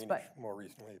recent, and yes, Danish but more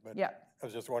recently. But I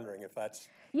was just wondering if that's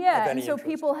of and any so interest.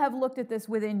 People have looked at this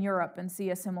within Europe and see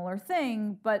a similar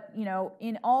thing. But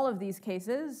in all of these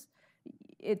cases,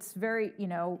 it's very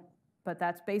but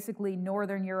that's basically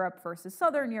Northern Europe versus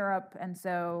Southern Europe, and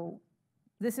so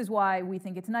this is why we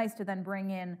think it's nice to then bring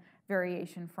in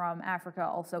variation from Africa,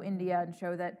 also India, and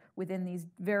show that within these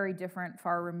very different,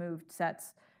 far-removed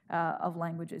sets of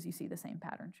languages, you see the same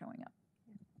pattern showing up.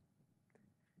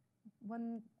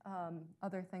 One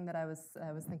other thing that I was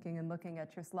thinking and looking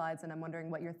at your slides, and I'm wondering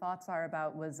what your thoughts are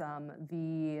about, was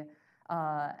the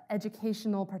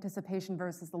educational participation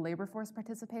versus the labor force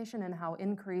participation, and how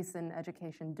increase in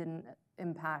education didn't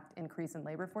impact increase in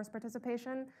labor force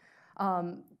participation.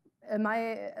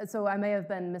 So I may have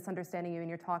been misunderstanding you in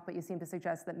your talk, but you seem to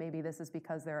suggest that maybe this is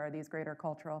because there are these greater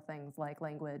cultural things like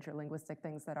language or linguistic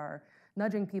things that are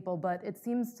nudging people. But it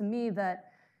seems to me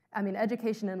that,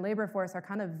 education and labor force are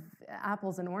kind of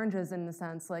apples and oranges in the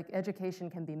sense, like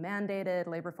education can be mandated,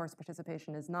 labor force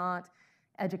participation is not.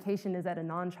 Education is at a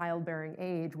non-childbearing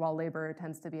age, while labor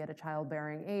tends to be at a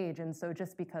childbearing age. And so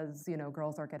just because,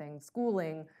 girls are getting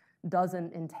schooling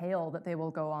doesn't entail that they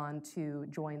will go on to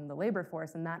join the labor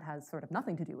force, and that has sort of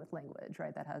nothing to do with language,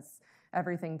 right? That has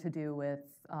everything to do with,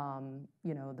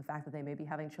 the fact that they may be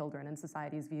having children and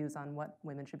society's views on what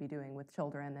women should be doing with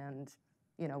children, and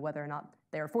whether or not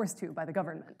they are forced to by the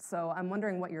government. So I'm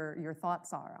wondering what your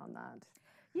thoughts are on that.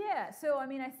 Yeah. So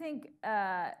I think.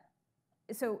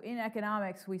 So in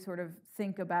economics, we sort of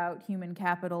think about human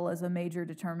capital as a major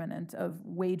determinant of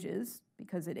wages,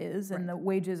 because it is, and the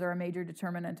wages are a major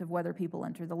determinant of whether people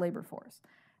enter the labor force.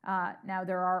 Now,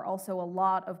 there are also a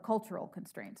lot of cultural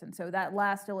constraints, and so that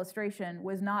last illustration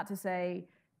was not to say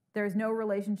there's no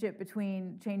relationship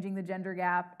between changing the gender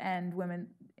gap and women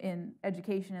in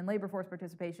education and labor force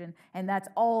participation, and that's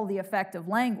all the effect of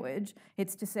language.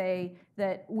 It's to say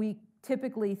that we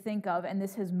typically think of, and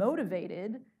this has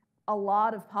motivated a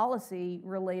lot of policy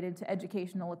related to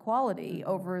educational equality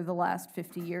over the last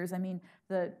 50 years.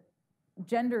 The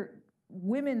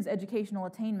women's educational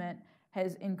attainment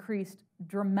has increased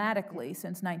dramatically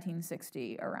since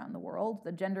 1960 around the world.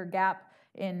 The gender gap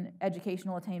in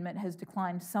educational attainment has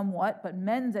declined somewhat, but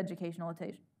men's educational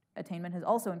attainment has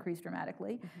also increased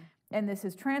dramatically. And this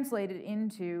has translated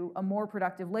into a more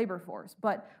productive labor force.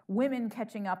 But women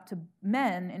catching up to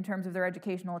men in terms of their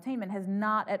educational attainment has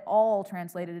not at all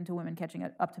translated into women catching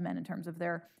up to men in terms of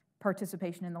their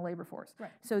participation in the labor force.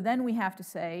 Right. So then we have to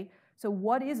say, so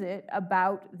what is it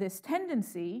about this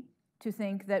tendency to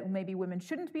think that maybe women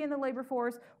shouldn't be in the labor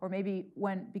force, or maybe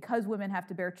because women have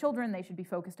to bear children, they should be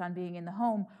focused on being in the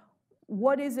home?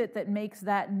 What is it that makes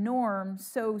that norm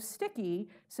so sticky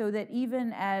so that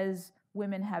even as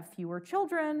women have fewer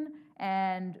children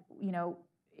and,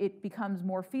 it becomes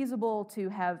more feasible to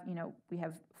have, we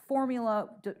have formula,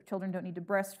 children don't need to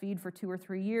breastfeed for 2 or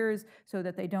 3 years so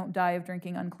that they don't die of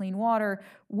drinking unclean water.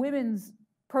 Women's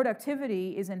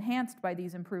productivity is enhanced by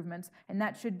these improvements, and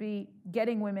that should be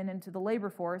getting women into the labor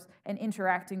force and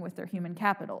interacting with their human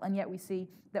capital. And yet we see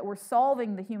that we're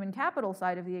solving the human capital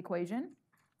side of the equation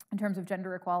in terms of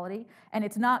gender equality, and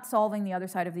it's not solving the other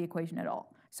side of the equation at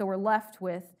all. So we're left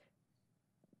with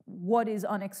what is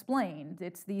unexplained.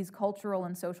 It's these cultural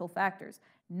and social factors,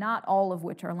 not all of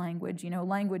which are language.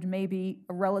 Language may be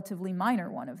a relatively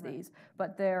minor one of these,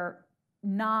 but they're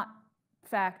not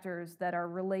factors that are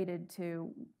related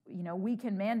to, we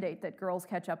can mandate that girls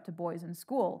catch up to boys in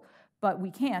school, but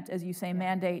we can't, as you say,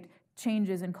 mandate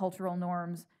changes in cultural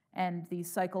norms and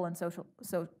these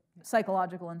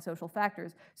psychological and social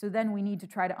factors. So then we need to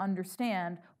try to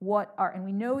understand and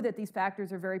we know that these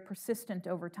factors are very persistent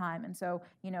over time. And so,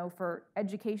 for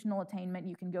educational attainment,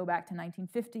 you can go back to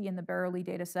 1950 in the Barrowly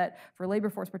data set. For labor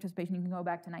force participation, you can go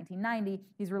back to 1990.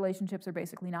 These relationships are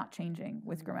basically not changing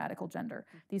with grammatical gender.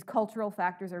 These cultural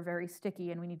factors are very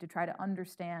sticky, and we need to try to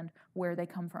understand where they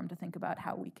come from to think about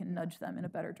how we can nudge them in a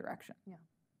better direction. Yeah.